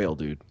fucking quail,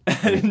 dude.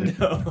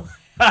 No.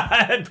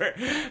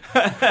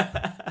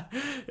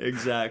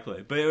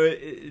 Exactly. But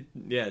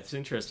it's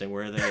interesting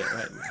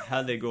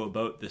how they go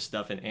about this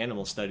stuff in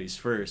animal studies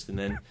first, and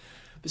then.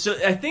 So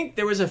I think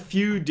there was a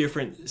few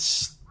different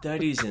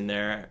studies in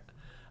there.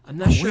 I'm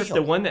not sure if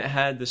the one that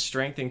had the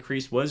strength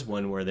increase was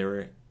one where they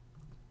were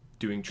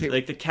doing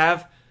like the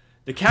calf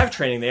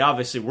training. They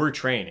obviously were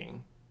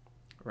training,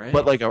 right?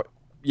 But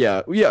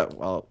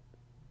well,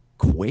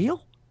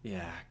 quail?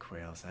 Yeah,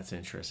 quails. That's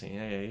interesting.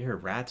 Yeah, you hear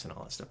rats and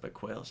all that stuff, but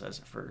quails as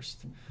a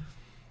first.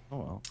 Oh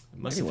well.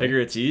 Must have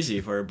figured it's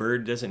easy for a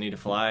bird doesn't need to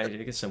fly.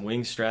 You get some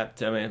weight strapped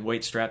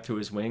to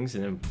his wings,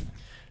 and then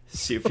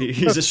see if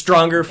he's a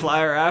stronger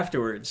flyer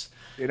afterwards.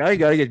 Now you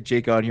gotta get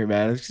Jake on here,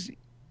 man.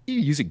 You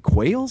using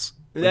quails?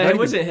 It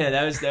wasn't him.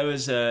 That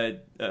was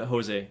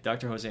Jose,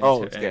 Dr. Jose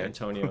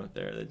Antonio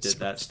there that did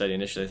that study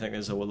initially. I think it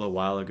was a little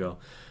while ago.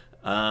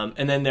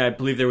 And then I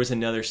believe there was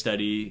another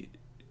study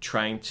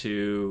trying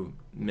to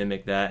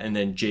mimic that, and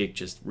then Jake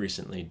just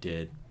recently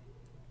did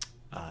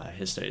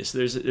his studies. So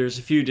there's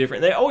a few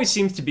different. They always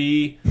seem to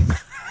be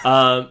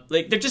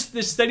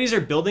the studies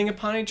are building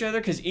upon each other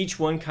because each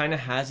one kind of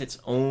has its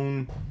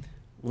own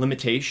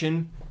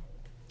limitation.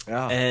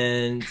 Yeah.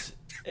 And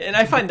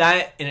I find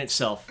that in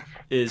itself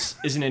is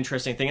an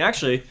interesting thing.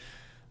 Actually,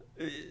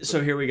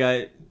 so here we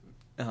got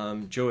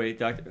Joey,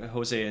 Dr.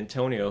 Jose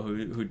Antonio,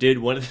 who did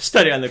one of the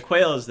study on the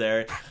quails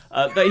there.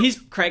 But he's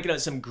cranking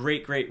out some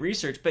great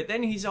research. But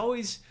then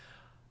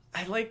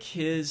I like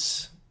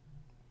his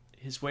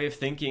way of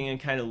thinking and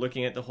kind of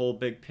looking at the whole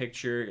big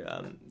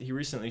picture. He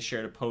recently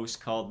shared a post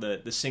called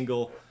the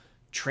single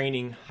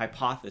training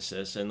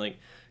hypothesis, and like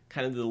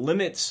kind of the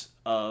limits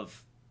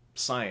of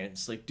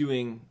science, like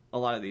doing a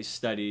lot of these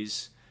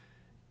studies,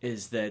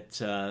 is that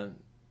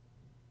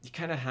you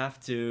kind of have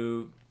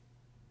to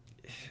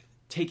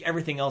take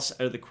everything else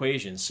out of the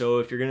equation. So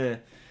if you're going to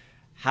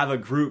have a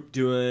group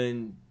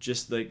doing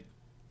just like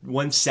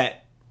one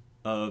set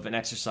of an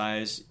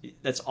exercise,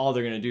 that's all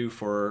they're going to do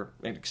for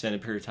an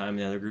extended period of time.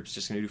 The other group's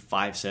just going to do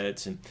 5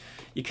 sets. And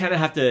you kind of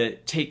have to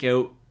take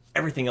out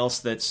everything else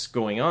that's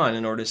going on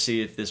in order to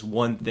see if this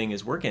one thing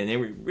is working.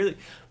 And really,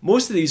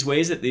 most of these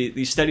ways that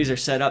these studies are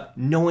set up,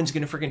 no one's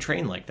going to freaking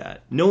train like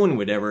that. No one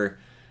would ever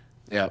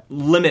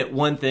limit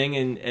one thing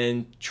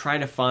and try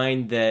to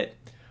find that,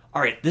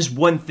 all right, this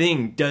one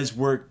thing does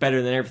work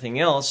better than everything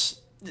else.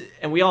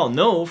 And we all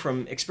know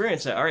from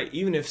experience that, all right,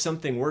 even if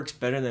something works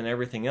better than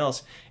everything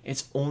else,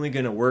 it's only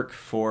going to work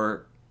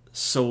for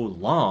so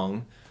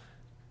long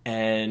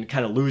and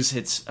kind of lose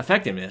its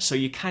effectiveness. So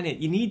you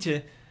need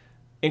to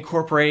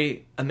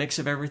incorporate a mix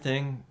of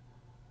everything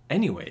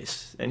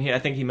anyways. And I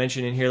think he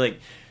mentioned in here, like,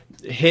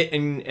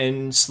 HIIT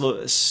and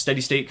slow, steady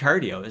state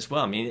cardio as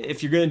well. I mean,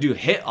 if you're going to do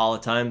HIIT all the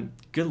time,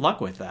 good luck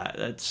with that.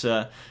 That's you're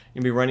going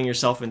to be running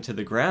yourself into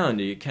the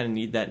ground. You kind of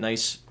need that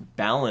nice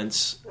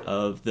balance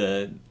of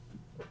the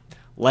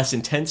less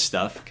intense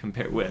stuff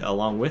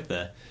along with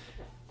the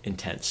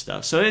intense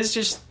stuff. So it's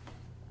just,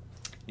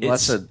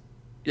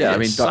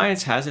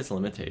 science has its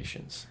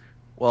limitations.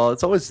 Well,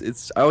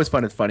 I always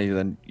find it funny.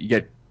 Then you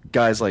get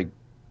guys like,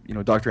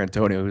 Dr.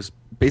 Antonio, who's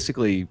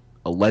basically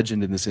a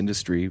legend in this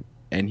industry,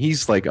 and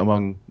he's like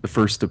among the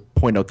first to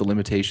point out the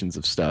limitations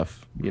of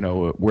stuff.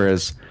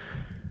 Whereas,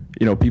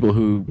 people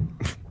who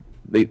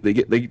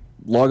they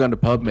log on to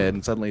PubMed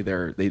and suddenly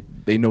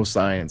they know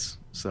science.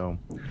 So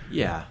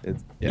and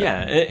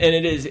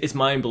it's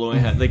mind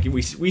blowing. Like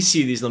we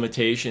see these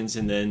limitations,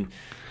 and then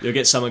you'll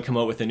get someone come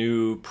out with a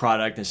new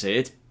product and say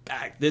it's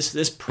back.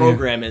 This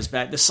program is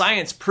back. The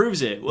science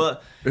proves it.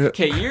 Well,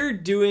 okay,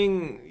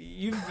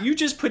 you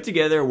just put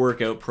together a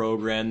workout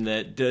program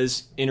that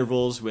does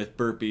intervals with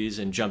burpees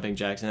and jumping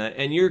jacks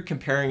and you're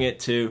comparing it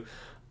to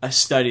a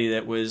study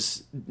that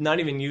was not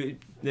even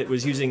that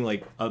was using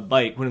like a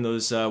bike, one of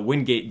those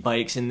Wingate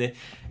bikes, and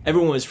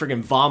everyone was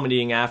freaking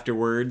vomiting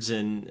afterwards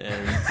and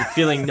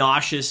feeling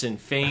nauseous and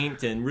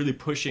faint and really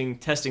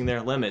testing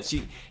their limits.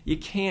 You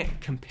can't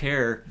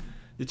compare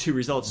the two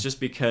results just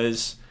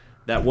because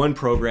that one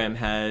program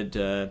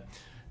had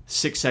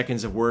 6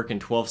 seconds of work and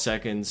 12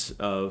 seconds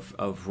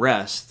of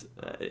rest,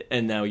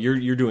 and now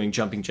you're doing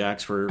jumping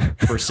jacks for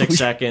 6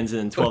 seconds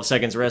and 12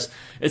 seconds rest.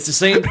 It's the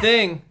same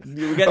thing.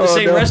 We got the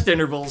same rest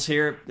intervals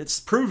here.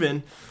 It's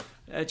proven.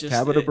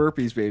 Habit of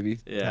burpees, baby.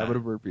 Yeah. Habit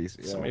of burpees.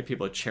 Yeah. So many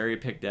people cherry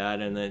pick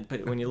that,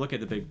 but when you look at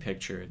the big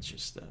picture, it's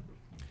just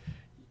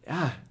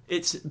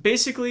it's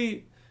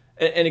basically,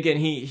 and again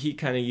he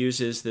kind of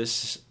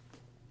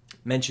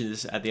mentions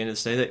this at the end of the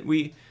study, that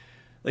we,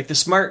 like the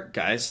smart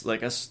guys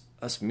like us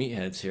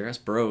meatheads here, us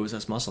bros,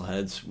 us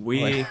muscleheads,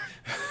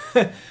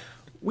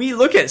 we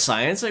look at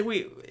science like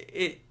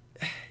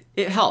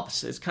it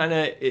helps. It's kind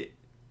of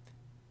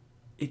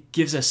it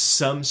gives us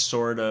some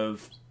sort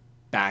of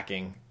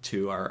backing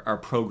to our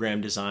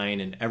program design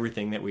and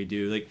everything that we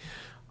do. Like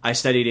I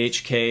studied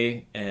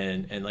HK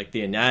and like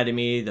the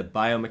anatomy, the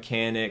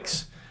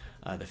biomechanics,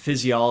 the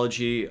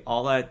physiology,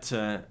 all that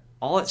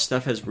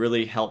stuff has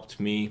really helped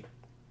me.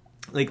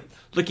 Like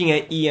looking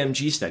at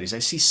EMG studies, I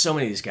see so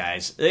many of these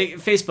guys.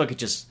 Facebook,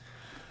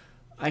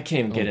 I can't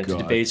even get into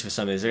debates with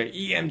some of these.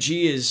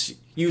 EMG is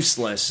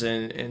useless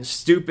and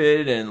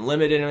stupid and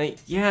limited. And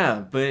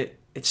yeah, but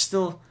it's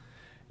still,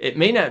 it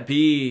may not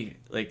be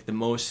like the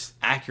most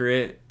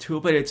accurate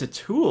tool, but it's a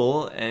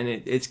tool, and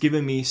it's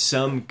given me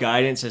some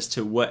guidance as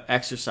to what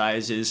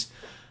exercises,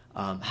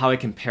 how I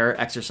compare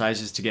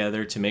exercises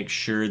together to make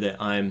sure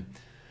that I'm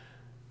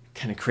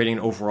kind of creating an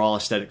overall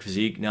aesthetic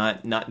physique,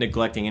 not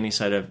neglecting any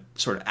sort of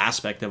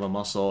aspect of a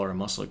muscle or a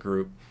muscle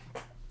group.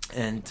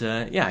 And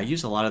I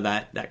use a lot of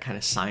that kind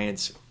of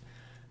science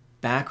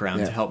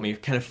background to help me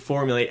kind of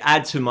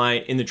add to my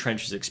in the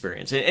trenches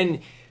experience.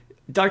 And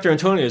Dr.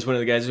 Antonio is one of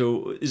the guys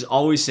who is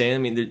always saying, I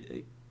mean,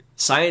 the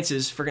science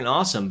is freaking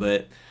awesome,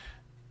 but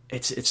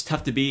it's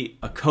tough to be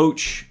a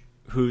coach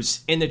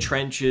who's in the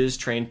trenches,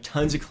 trained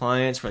tons of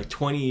clients for like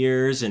 20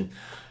 years and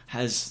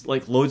has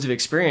like loads of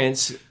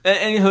experience,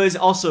 and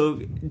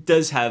who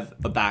does have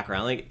a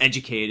background, like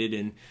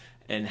educated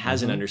and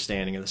has an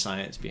understanding of the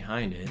science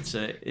behind it.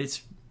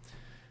 It's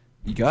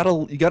you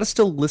gotta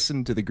still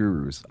listen to the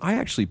gurus. I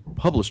actually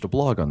published a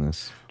blog on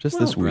this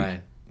this week.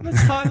 Brian,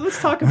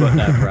 let's talk about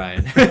that,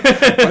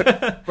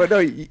 Brian. but no,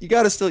 you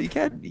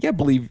can't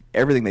believe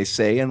everything they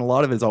say, and a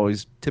lot of it's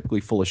always typically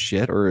full of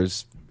shit or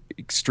is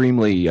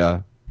extremely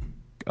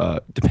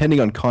depending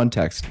on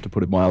context, to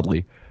put it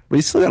mildly. But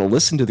you still got to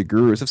listen to the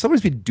gurus. If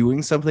somebody's been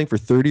doing something for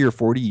 30 or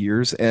 40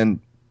 years and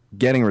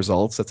getting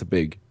results, that's a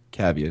big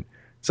caveat. If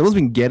someone's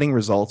been getting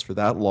results for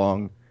that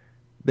long,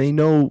 they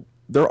know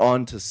they're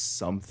on to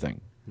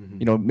something.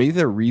 Mm-hmm. Maybe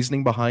their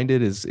reasoning behind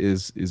it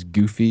is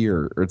goofy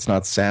or it's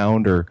not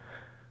sound, or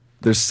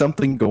there's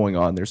something going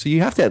on there. So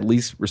you have to at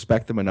least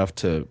respect them enough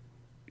to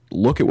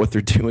look at what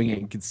they're doing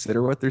and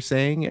consider what they're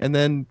saying, and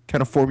then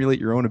kind of formulate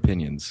your own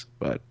opinions.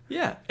 But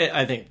yeah,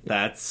 I think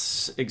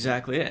that's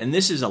exactly it. And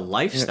this is a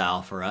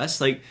lifestyle for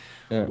us. Like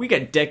we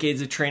got decades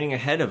of training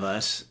ahead of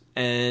us.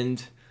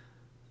 And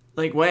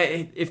like,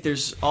 why, if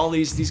there's all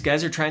these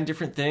guys are trying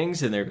different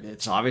things and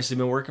it's obviously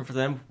been working for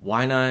them,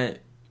 why not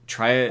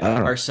try it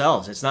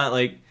ourselves? It's not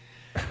like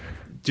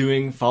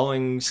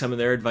following some of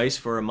their advice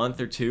for a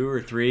month or 2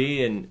 or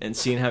 3 and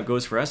seeing how it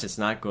goes for us. It's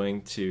not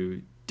going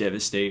to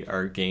devastate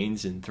our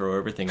gains and throw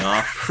everything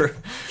off.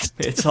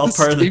 It's all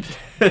part of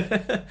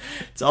the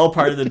it's all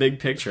part of the big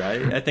picture.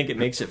 I think it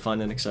makes it fun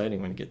and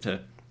exciting when you get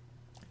to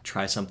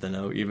try something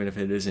out, even if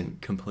it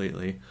isn't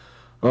completely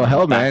well,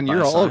 hell, man,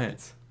 you're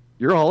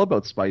all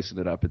about spicing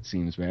it up, it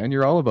seems, man.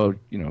 You're all about,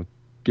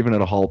 giving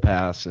it a hall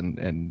pass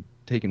and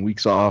taking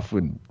weeks off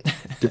and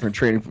different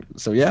training.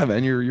 So yeah,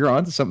 man, you're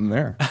onto something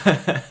there.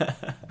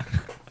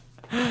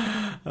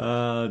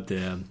 Oh,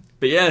 damn.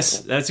 But yes,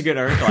 that's a good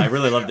article. I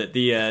really loved it.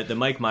 The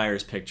Mike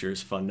Myers picture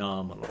is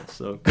phenomenal.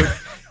 So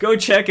go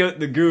check out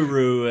the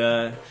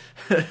Guru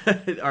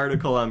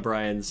article on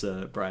Brian's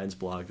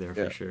blog there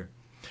for sure.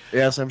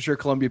 Yes, I'm sure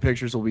Columbia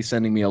Pictures will be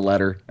sending me a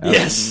letter.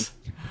 Yes.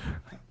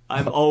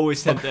 I'm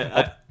always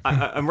tempted.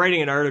 I'm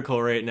writing an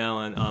article right now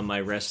on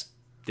my rest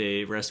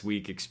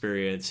week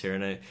experience here,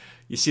 and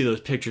you see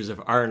those pictures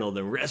of Arnold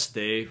and rest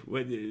day.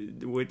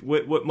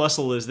 What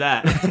muscle is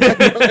that?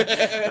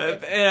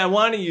 And I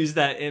want to use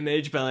that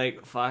image, but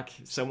like, fuck,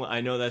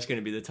 I know that's going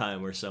to be the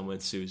time where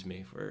someone sues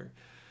me for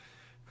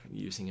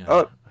using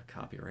a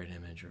copyright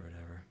image or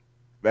whatever.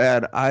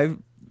 Man,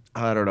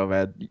 I don't know,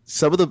 man.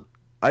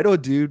 I know a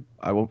dude.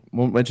 I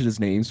won't mention his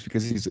names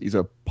because he's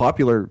a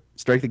popular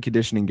strength and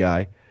conditioning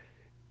guy.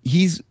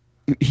 He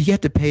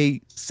had to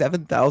pay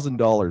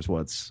 $7,000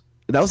 once.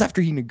 And that was after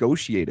he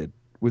negotiated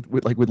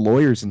with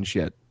lawyers and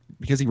shit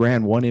because he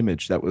ran one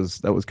image that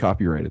was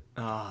copyrighted.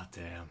 Oh,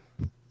 damn.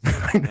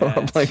 I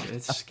know.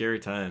 It's scary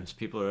times.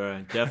 People are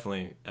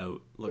definitely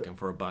out looking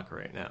for a buck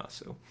right now.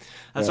 So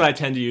that's why I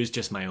tend to use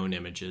just my own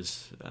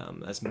images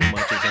as much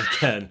as I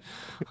can.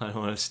 I don't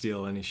want to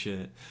steal any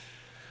shit.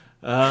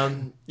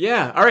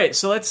 Yeah. All right.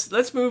 So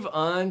let's move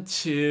on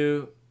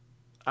to.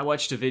 I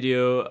watched a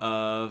video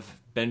of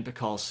Ben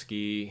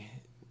Pekulski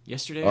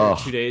yesterday or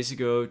 2 days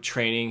ago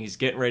training. He's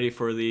getting ready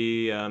for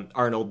the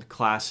Arnold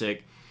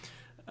Classic.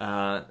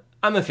 I'm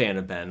a fan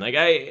of Ben. Like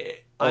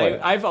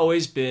I've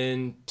always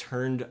been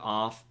turned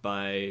off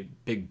by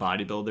big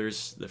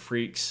bodybuilders, the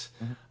freaks.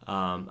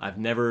 Mm-hmm.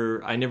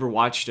 I never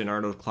watched an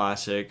Arnold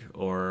Classic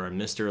or a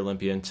Mr.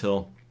 Olympia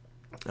until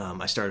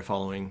I started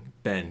following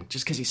Ben,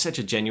 just because he's such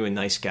a genuine,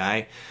 nice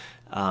guy.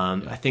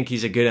 I think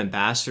he's a good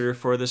ambassador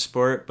for the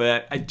sport,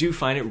 but I do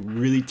find it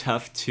really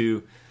tough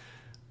to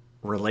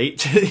relate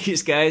to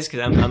these guys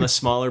because I'm a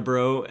smaller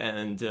bro,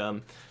 and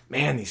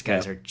man, these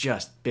guys are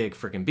just big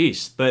freaking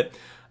beasts. But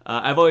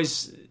I've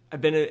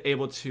been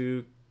able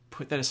to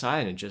put that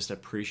aside and just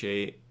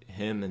appreciate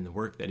him and the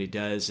work that he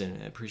does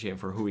and appreciate him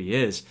for who he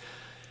is.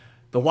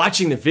 But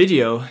watching the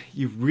video,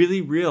 you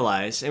really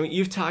realize, I mean,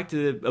 you've talked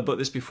about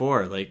this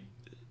before, like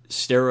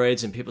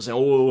steroids, and people say,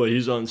 "Oh,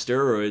 he's on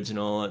steroids" and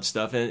all that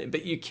stuff.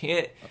 But you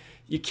can't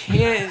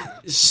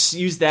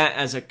use that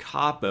as a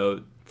cop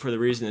out for the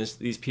reason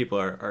these people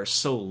are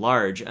so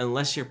large,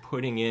 unless you're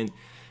putting in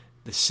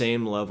the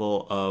same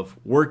level of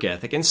work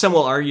ethic. And some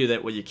will argue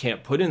that you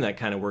can't put in that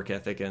kind of work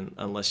ethic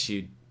unless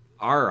you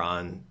are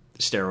on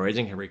steroids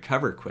and can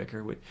recover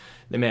quicker.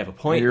 They may have a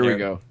point there. Here we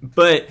go.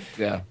 But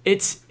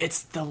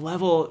it's the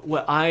level.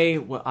 What I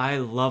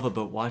love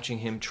about watching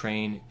him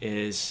train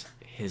is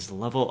his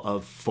level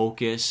of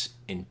focus,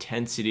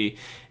 intensity.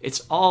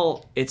 It's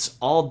all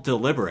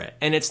deliberate,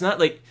 and it's not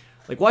like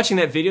watching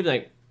that video.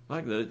 Like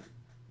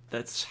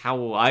that's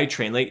how I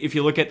train. Like if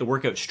you look at the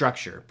workout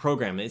structure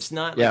program, it's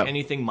not like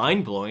anything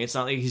mind blowing. It's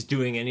not like he's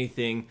doing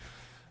anything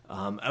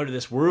out of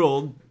this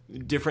world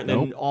different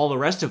than all the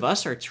rest of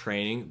us are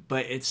training.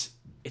 But it's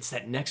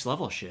that next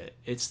level shit.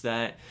 It's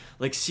that,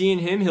 like, seeing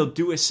him, he'll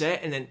do a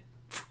set and then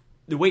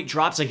the weight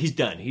drops, like he's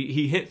done.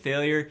 He hit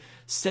failure,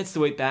 sets the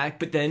weight back,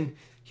 but then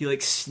he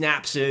like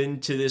snaps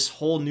into this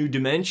whole new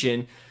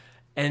dimension.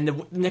 And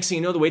the next thing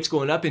you know, the weight's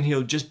going up, and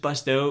he'll just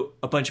bust out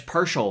a bunch of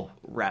partial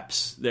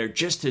reps there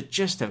just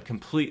to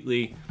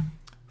completely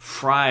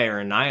fry or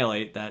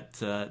annihilate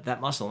that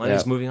muscle. And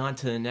he's moving on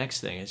to the next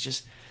thing.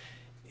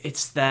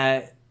 It's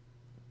that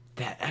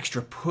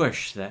extra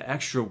push, that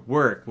extra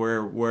work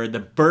where the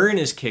burn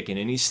is kicking,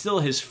 and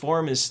his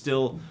form is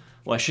still.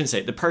 Well, I shouldn't say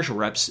it. The partial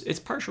reps. It's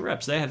partial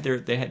reps. They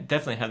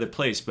definitely have their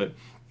place, but.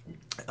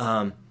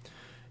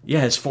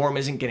 His form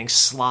isn't getting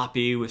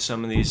sloppy with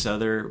some of these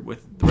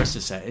with the rest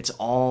of the set. It's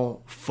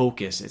all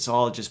focus. It's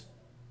all just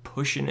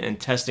pushing and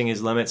testing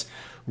his limits,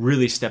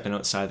 really stepping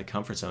outside the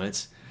comfort zone.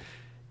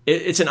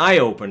 It's an eye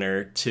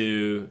opener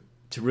to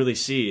really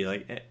see,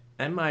 like,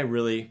 am I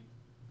really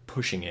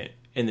pushing it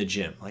in the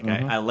gym? Like,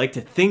 I like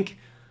to think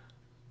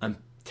I'm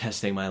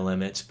testing my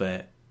limits,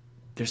 but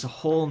there's a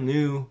whole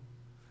new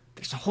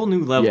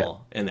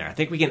level in there. I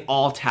think we can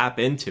all tap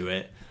into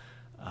it.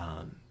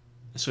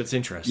 So it's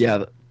interesting.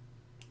 Yeah.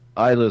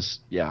 I'm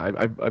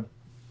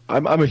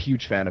a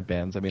huge fan of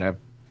Ben's. I mean,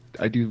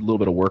 I do a little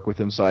bit of work with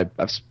him, so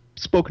I've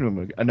spoken to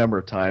him a number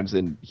of times,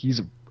 and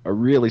he's a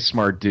really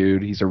smart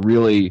dude. He's a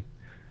really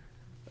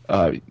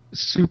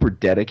super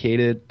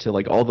dedicated to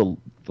like all the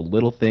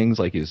little things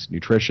like his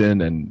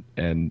nutrition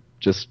and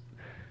just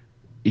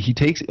he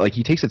takes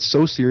it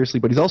so seriously,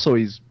 but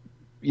he's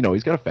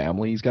he's got a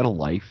family, he's got a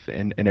life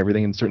and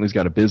everything, and certainly he's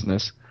got a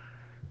business.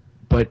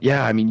 But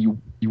yeah, I mean,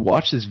 you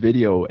watch this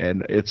video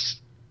and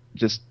it's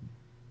just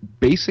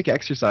basic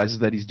exercises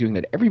that he's doing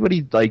that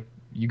everybody, like,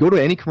 you go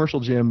to any commercial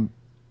gym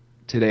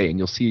today and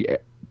you'll see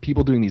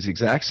people doing these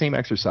exact same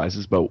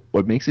exercises, but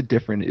what makes it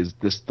different is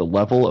the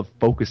level of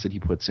focus that he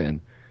puts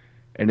in,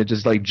 and it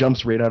just like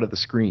jumps right out of the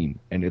screen.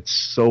 And it's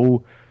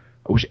so,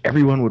 I wish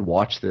everyone would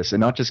watch this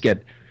and not just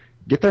get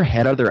their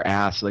head out of their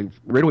ass. Like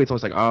right away it's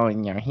always like, oh,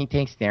 he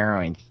takes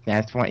steroids,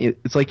 that's why.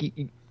 It's like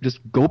you just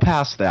go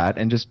past that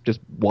and just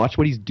watch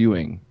what he's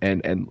doing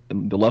and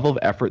the level of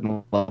effort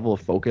and the level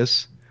of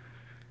focus,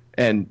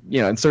 and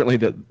and certainly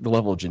the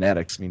level of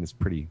genetics. I mean, it's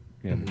pretty.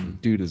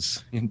 Dude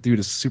is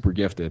super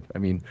gifted. I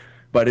mean,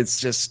 but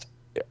it's just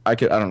I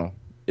don't know.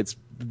 It's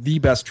the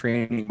best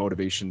training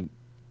motivation.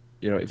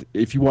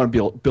 If you want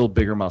to build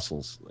bigger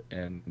muscles,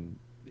 and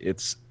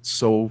it's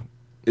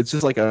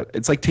just like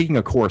it's like taking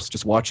a course,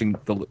 just watching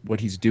what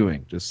he's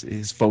doing, just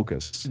his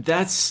focus.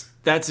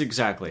 That's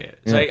exactly it.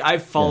 So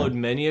I've followed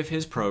many of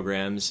his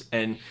programs,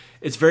 and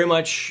it's very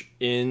much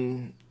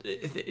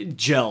it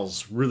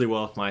gels really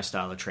well with my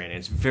style of training.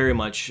 It's very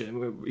much,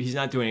 he's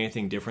not doing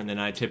anything different than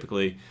I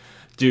typically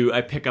do.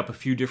 I pick up a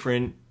few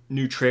different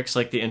new tricks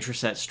like the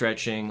intraset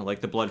stretching,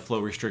 like the blood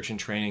flow restriction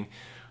training.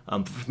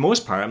 For the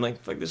most part, I'm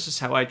like, this is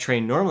how I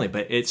train normally.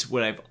 But it's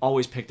what I've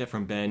always picked up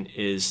from Ben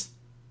is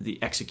the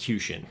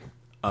execution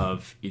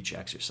of each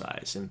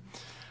exercise and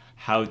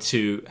how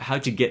to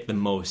get the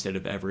most out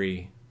of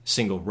every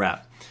single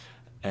rep.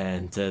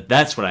 And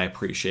that's what I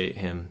appreciate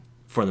him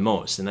for the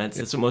most. And that's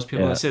what most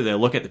people say. They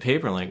look at the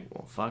paper and like,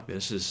 well, fuck,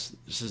 this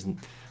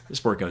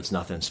workout's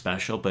nothing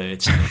special, but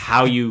it's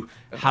how you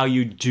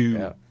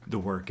do the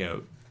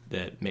workout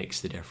that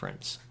makes the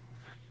difference.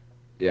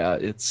 Yeah,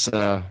 it's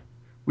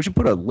we should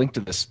put a link to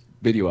this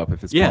video up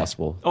if it's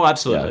possible. Oh,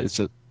 absolutely.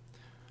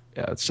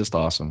 It's just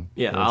awesome.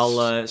 Yeah,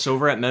 I'll so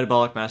over at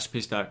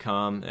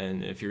metabolicmasterpiece.com,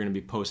 and if you're going to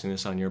be posting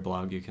this on your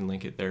blog, you can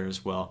link it there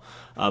as well.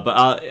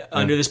 But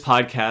under this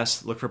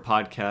podcast, look for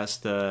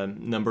podcast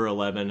number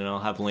 11, and I'll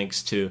have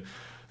links to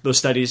those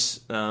studies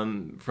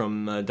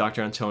from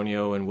Dr.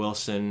 Antonio and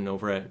Wilson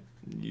over at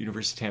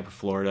University of Tampa,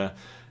 Florida,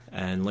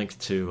 and link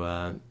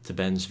to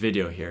Ben's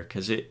video here,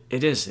 because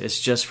it's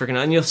just freaking,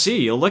 and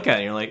you'll look at it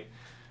and you're like,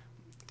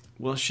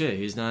 well,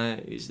 shit,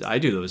 I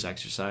do those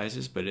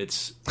exercises, but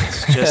it's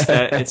just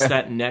that it's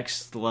that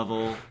next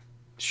level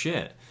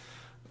shit.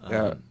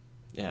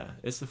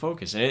 It's the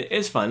focus, and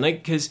it's fun.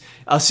 Like, because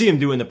I'll see him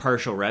doing the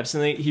partial reps,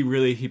 and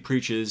he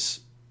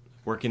preaches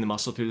working the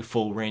muscle through the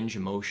full range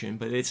of motion.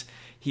 But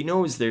he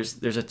knows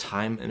there's a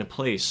time and a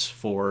place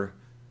for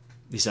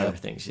these other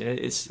things.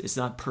 It's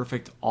not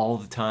perfect all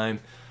the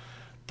time,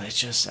 but it's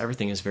just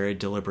everything is very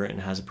deliberate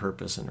and has a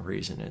purpose and a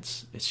reason.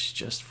 It's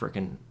just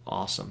freaking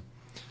awesome.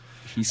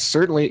 He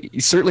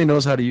certainly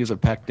knows how to use a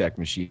pec deck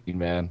machine,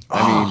 man.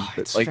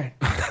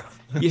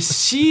 You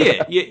see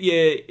it,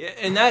 yeah,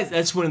 and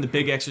that's one of the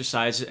big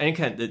exercises. Any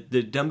kind of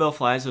the dumbbell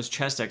flies, those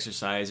chest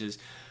exercises.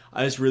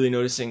 I was really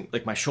noticing,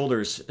 like, my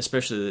shoulders,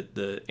 especially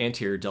the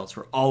anterior delts,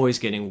 were always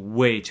getting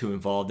way too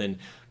involved, and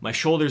my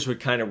shoulders would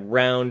kind of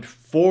round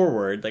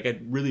forward, like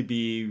I'd really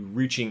be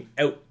reaching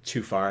out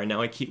too far. And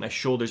now I keep my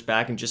shoulders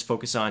back and just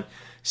focus on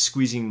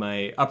squeezing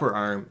my upper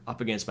arm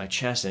up against my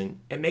chest, and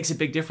it makes a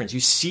big difference.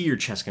 You see your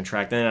chest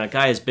contract, and a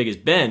guy as big as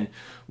Ben,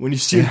 when you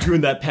see him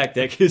doing that pec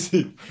deck, it's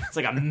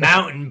like a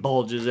mountain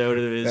bulges out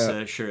of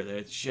his shirt.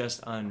 It's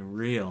just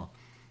unreal.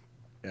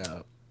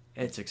 Yeah.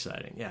 It's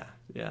exciting. Yeah.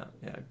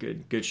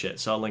 Good shit.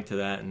 So I'll link to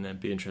that, and I'd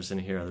be interested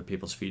to hear other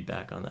people's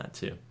feedback on that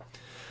too.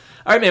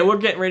 All right, man, we're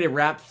getting ready to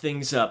wrap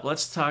things up.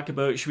 Let's talk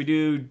about, should we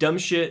do dumb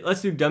shit?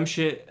 Let's do dumb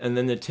shit and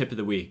then the tip of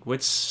the week.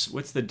 What's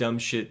the dumb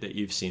shit that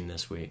you've seen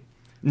this week?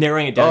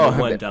 Narrowing it down to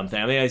one dumb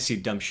thing. I mean, I see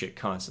dumb shit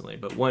constantly,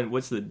 but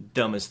what's the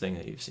dumbest thing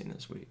that you've seen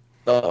this week?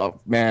 Oh,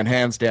 man,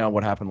 hands down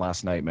what happened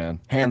last night, man.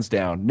 Hands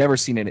down. Never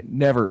seen it.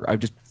 Never. I'm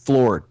just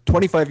floored.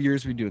 25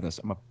 years we've been doing this.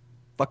 I'm a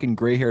fucking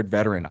gray-haired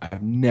veteran.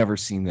 I've never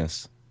seen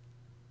this.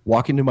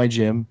 Walk into my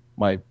gym,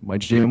 my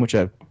gym, which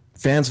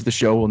fans of the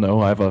show will know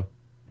I have a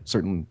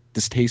certain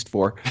distaste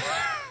for.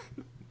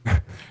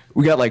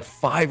 We got like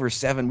 5 or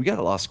 7. We got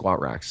a lot of squat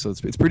racks, so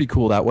it's pretty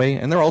cool that way.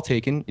 And they're all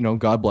taken.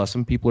 God bless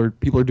them. People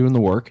are doing the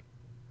work.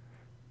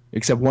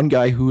 Except one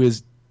guy who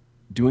is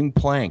doing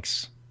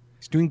planks.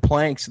 He's doing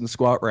planks in the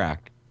squat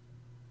rack.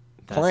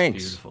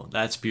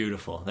 That's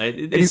beautiful.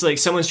 It's like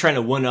someone's trying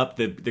to one up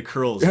the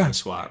curls in the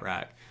squat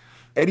rack.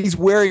 And he's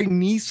wearing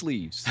knee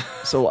sleeves.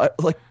 So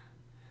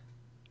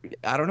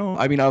I don't know.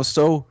 I mean,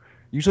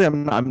 usually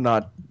I'm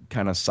not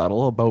kind of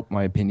subtle about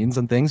my opinions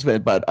and things,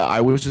 but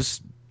I was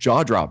just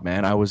jaw dropped,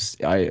 man.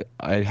 I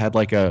had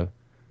like an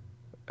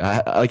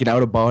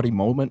out of body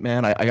moment,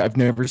 man. I've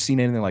never seen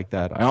anything like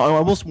that. I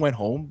almost went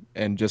home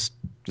and just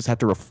had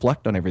to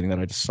reflect on everything that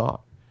I just saw.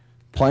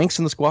 Planks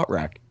in the squat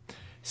rack.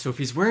 So if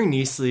he's wearing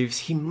knee sleeves,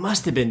 he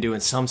must have been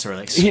doing some sort of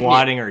like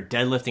squatting or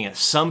deadlifting at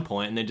some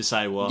point, and then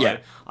decided, well, Yeah.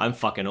 I'm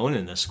fucking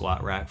owning this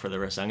squat rack for the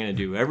rest. I'm going to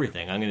do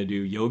everything. I'm going to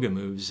do yoga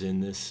moves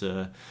in this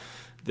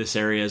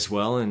area as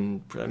well.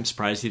 And I'm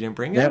surprised he didn't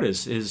bring out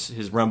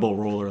his rumble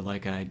roller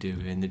like I do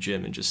in the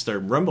gym and just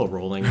start rumble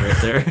rolling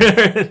right there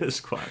in the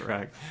squat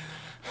rack.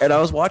 And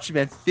I was watching,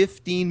 man,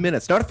 15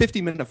 minutes. Not a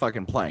 15-minute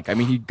fucking plank. I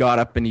mean, he got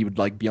up and he would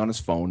like be on his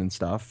phone and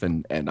stuff.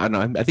 And I don't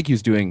know. I think he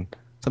was doing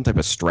some type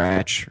of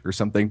stretch or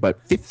something. But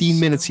 15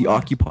 minutes he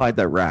occupied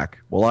that rack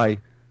while I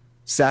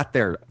sat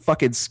there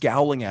fucking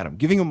scowling at him,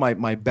 giving him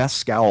my best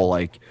scowl,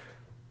 like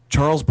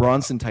Charles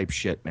Bronson type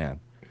shit, man.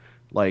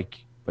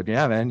 Like, but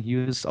yeah, man,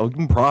 I'll give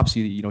him props.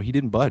 He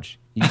didn't budge.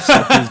 He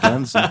stuck to his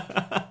guns.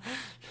 I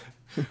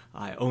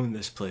own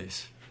this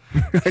place.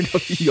 I know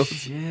he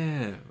owns.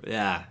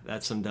 Yeah,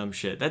 that's some dumb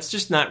shit. That's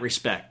just not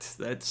respect.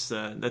 That's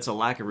a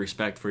lack of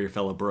respect for your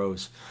fellow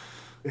bros.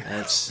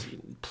 That's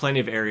plenty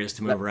of areas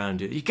to move around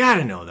to. You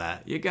gotta know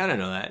that.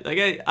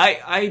 Like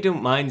I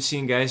don't mind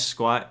seeing guys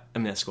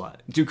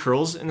do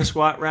curls in the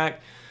squat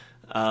rack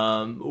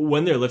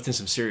when they're lifting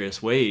some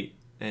serious weight.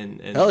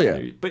 And hell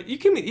yeah. But you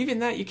can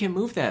you can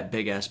move that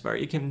big ass bar.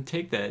 You can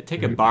take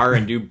a bar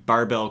and do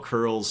barbell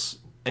curls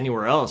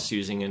anywhere else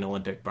using an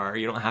Olympic bar.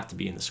 You don't have to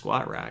be in the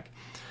squat rack.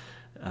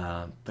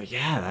 But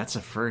yeah, that's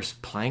a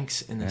first,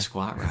 planks in the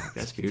squat rack.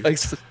 That's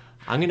beautiful.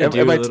 I'm going to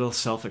do a little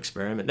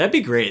self-experiment. That'd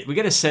be great. We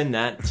got to send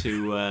that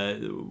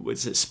to,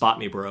 what's it, Spot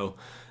Me Bro,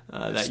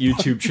 that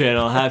YouTube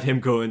channel. Have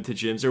him go into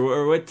gyms.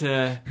 Or what,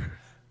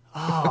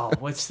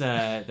 what's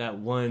that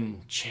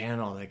one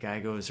channel that guy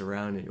goes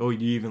around and,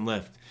 you even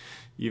lift.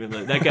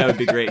 That guy would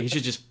be great. He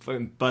should just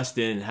fucking bust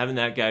in. Having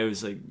that guy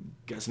who's like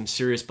got some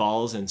serious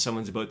balls and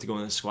someone's about to go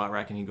in the squat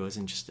rack and he goes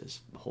in just does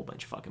a whole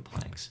bunch of fucking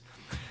planks.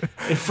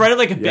 In front of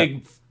like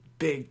a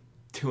big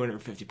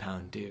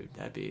 250-pound dude.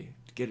 That'd be...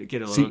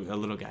 Get a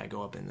little guy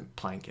go up in the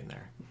plank in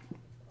there.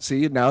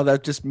 See, now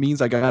that just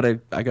means I gotta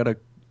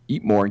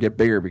eat more and get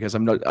bigger because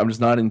I'm just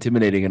not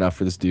intimidating enough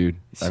for this dude.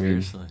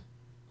 Seriously,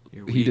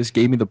 he just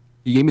gave me the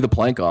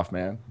plank off,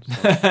 man.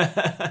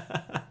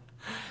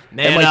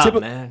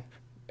 Man.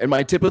 And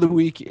my tip of the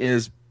week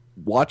is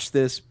watch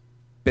this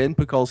Ben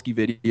Pekulski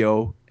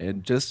video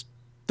and just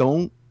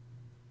don't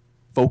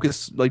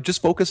focus. Like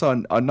just focus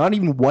on not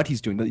even what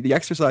he's doing. The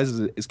exercise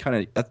is kind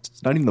of,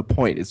 that's not even the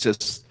point. It's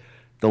just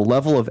the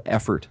level of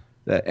effort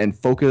and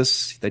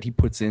focus that he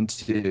puts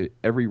into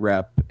every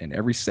rep and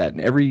every set and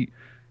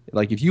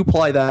if you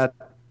apply that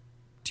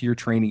to your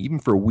training, even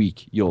for a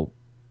week, you'll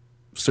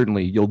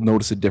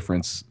notice a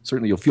difference.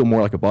 Certainly you'll feel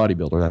more like a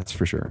bodybuilder. That's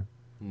for sure.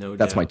 No doubt.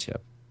 That's my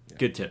tip.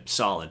 Good tip.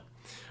 Solid.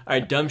 All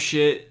right. Dumb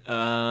shit.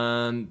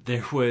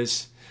 There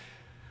was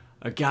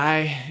a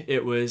guy,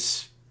 it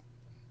was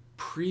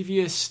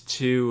previous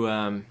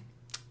to,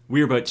 we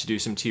were about to do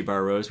some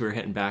T-bar rows. We were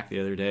hitting back the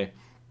other day.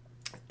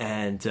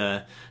 And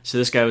so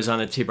this guy was on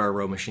a T-bar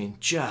row machine,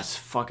 just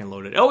fucking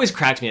loaded. It always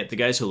cracks me up, the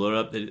guys who load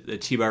up the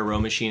T-bar row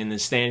machine and then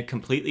stand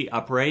completely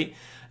upright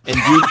and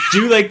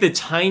do like the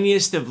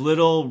tiniest of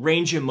little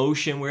range of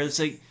motion where it's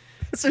like,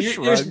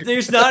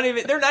 they're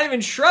not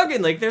even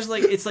shrugging. Like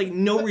it's like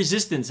no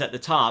resistance at the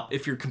top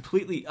if you're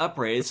completely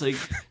upright. It's like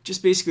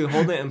just basically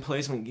holding it in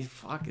place. I'm like,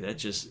 fuck, that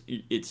just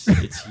it's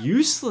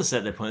useless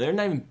at that point. They're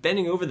not even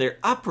bending over. They're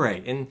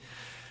upright, and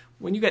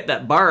when you get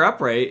that bar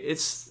upright,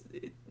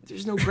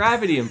 there's no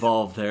gravity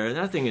involved there.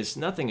 Nothing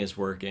is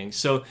working.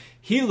 So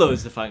he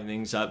loads the fucking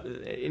things up,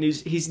 and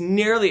he's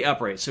nearly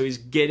upright. So he's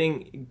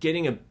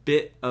getting a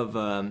bit of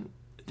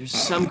there's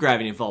some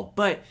gravity involved,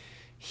 but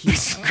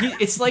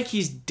it's like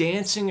he's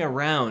dancing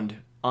around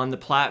on the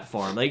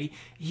platform. Like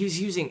he was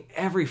using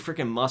every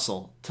freaking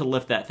muscle to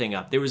lift that thing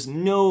up. There was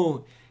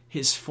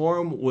his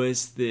form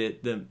was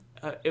it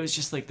was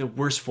just like the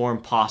worst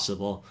form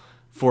possible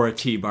for a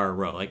T-bar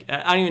row. Like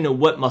I don't even know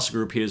what muscle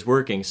group he was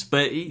working,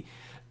 but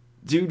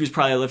dude was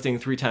probably lifting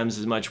 3 times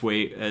as much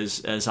weight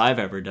as I've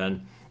ever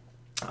done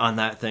on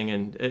that thing,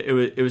 and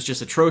it was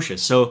just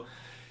atrocious. So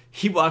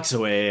he walks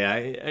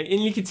away,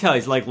 and you can tell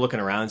he's like looking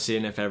around,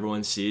 seeing if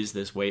everyone sees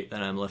this weight that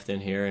I'm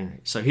lifting here.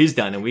 And so he's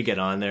done, and we get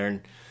on there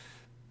and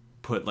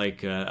put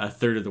like a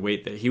third of the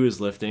weight that he was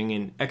lifting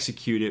and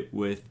execute it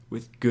with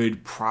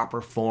good,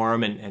 proper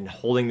form and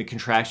holding the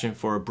contraction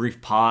for a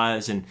brief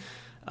pause and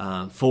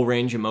full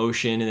range of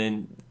motion. And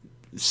then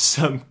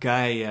some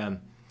guy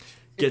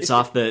gets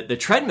off the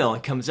treadmill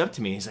and comes up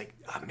to me. He's like,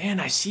 oh, man,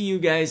 I see you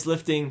guys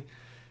lifting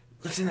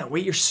that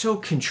weight. You're so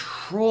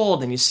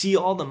controlled, and you see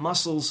all the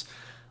muscles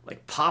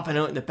like popping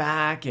out in the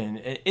back, and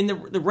in the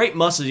right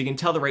muscles, you can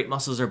tell the right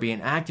muscles are being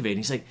activated.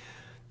 He's like,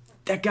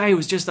 that guy who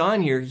was just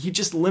on here, he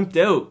just limped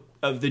out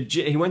of the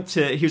gym. He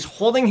was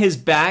holding his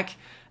back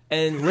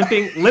and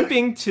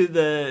limping to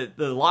the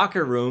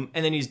locker room,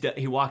 and then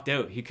he walked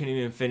out. He couldn't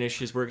even finish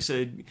his work,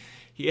 so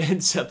he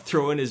ends up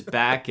throwing his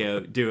back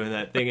out doing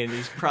that thing, and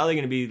he's probably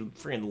going to be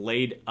freaking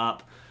laid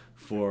up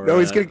for. No,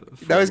 he's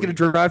gonna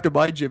drive to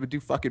my gym and do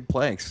fucking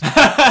planks.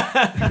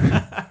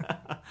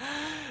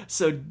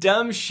 So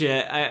dumb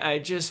shit. I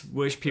just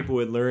wish people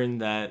would learn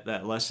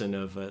that lesson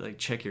of like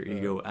check your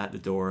ego at the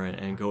door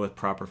and go with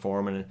proper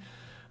form. And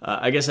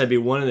I guess that'd be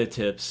one of the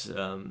tips.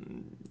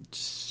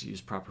 Just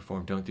use proper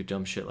form. Don't do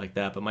dumb shit like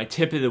that. But my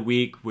tip of the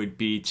week would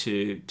be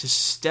to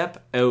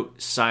step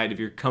outside of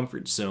your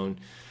comfort zone.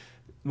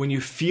 When you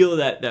feel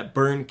that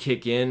burn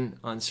kick in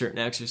on certain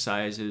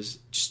exercises,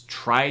 just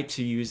try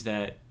to use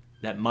that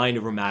mind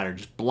over matter.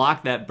 Just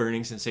block that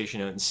burning sensation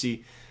out and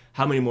see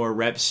how many more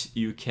reps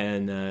you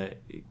can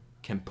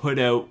put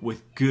out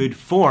with good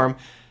form.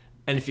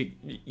 And if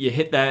you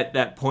hit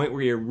that point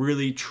where you're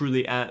really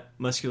truly at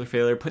muscular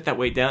failure, put that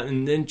weight down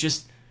and then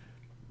just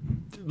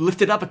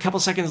lift it up a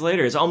couple seconds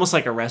later. It's almost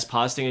like a rest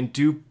pause thing, and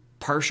do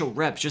partial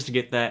reps just to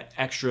get that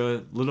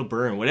extra little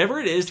burn. Whatever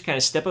it is to kind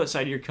of step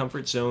outside of your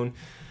comfort zone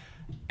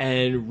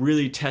and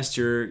really test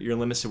your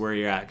limits of where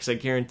you're at. Because I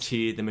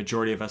guarantee the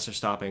majority of us are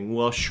stopping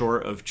well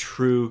short of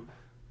true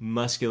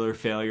muscular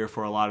failure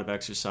for a lot of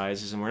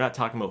exercises. And we're not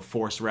talking about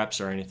forced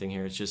reps or anything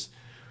here. It's just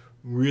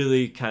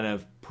really kind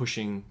of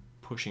pushing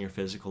your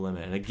physical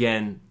limit. And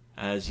again,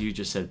 as you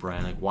just said,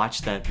 Brian, like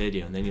watch that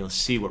video and then you'll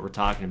see what we're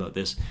talking about.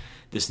 This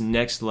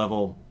next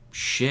level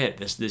shit,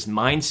 this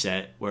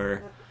mindset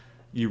where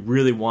you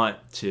really want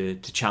to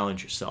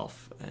challenge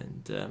yourself.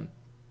 And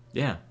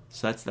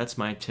so that's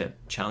my tip.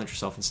 Challenge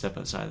yourself and step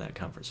outside of that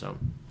comfort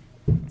zone.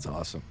 That's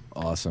awesome.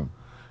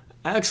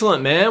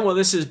 Excellent, man. Well,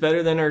 this is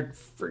better than our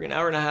friggin'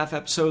 hour and a half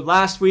episode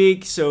last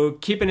week, so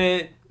keeping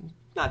it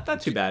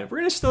not too bad.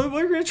 We're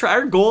gonna try.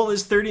 Our goal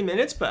is 30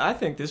 minutes, but I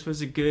think this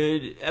was a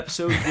good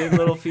episode. Good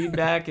little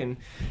feedback, and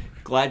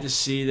glad to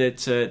see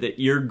that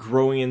you're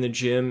growing in the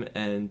gym.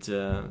 And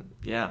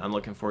I'm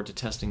looking forward to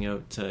testing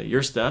out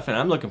your stuff, and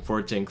I'm looking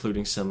forward to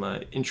including some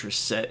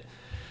intraset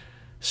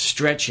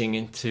stretching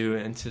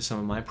into some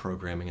of my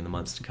programming in the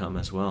months to come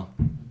as well.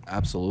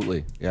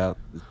 Absolutely, yeah.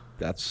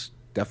 That's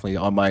definitely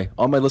on my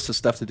list of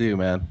stuff to do,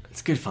 man.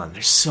 It's good fun.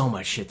 There's so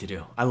much shit to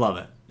do. I love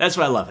it. That's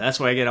why I love it. That's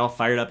why I get all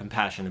fired up and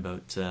passionate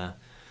about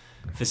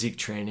physique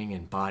training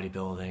and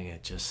bodybuilding.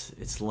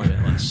 It's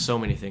limitless. So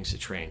many things to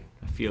train.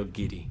 I feel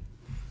giddy.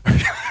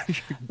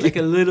 Like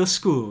a little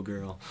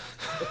schoolgirl.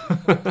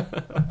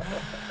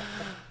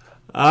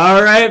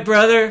 All right,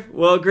 brother.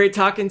 Well, great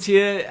talking to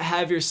you.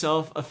 Have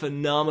yourself a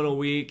phenomenal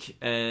week.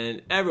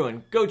 And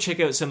everyone, go check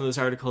out some of those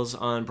articles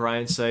on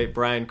Brian's site,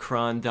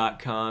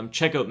 briancron.com.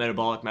 Check out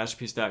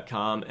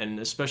metabolicmasterpiece.com. And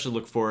especially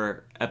look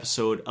for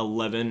episode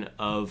 11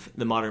 of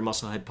the Modern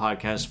Musclehead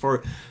podcast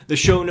for the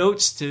show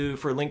notes,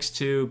 for links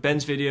to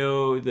Ben's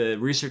video, the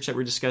research that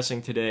we're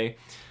discussing today.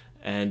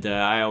 And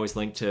I always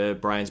link to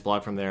Brian's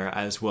blog from there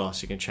as well,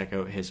 so you can check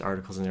out his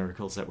articles and the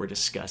articles that we're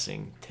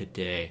discussing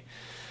today.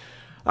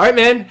 All right,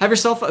 man. Have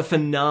yourself a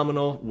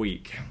phenomenal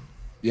week.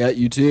 Yeah,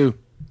 you too.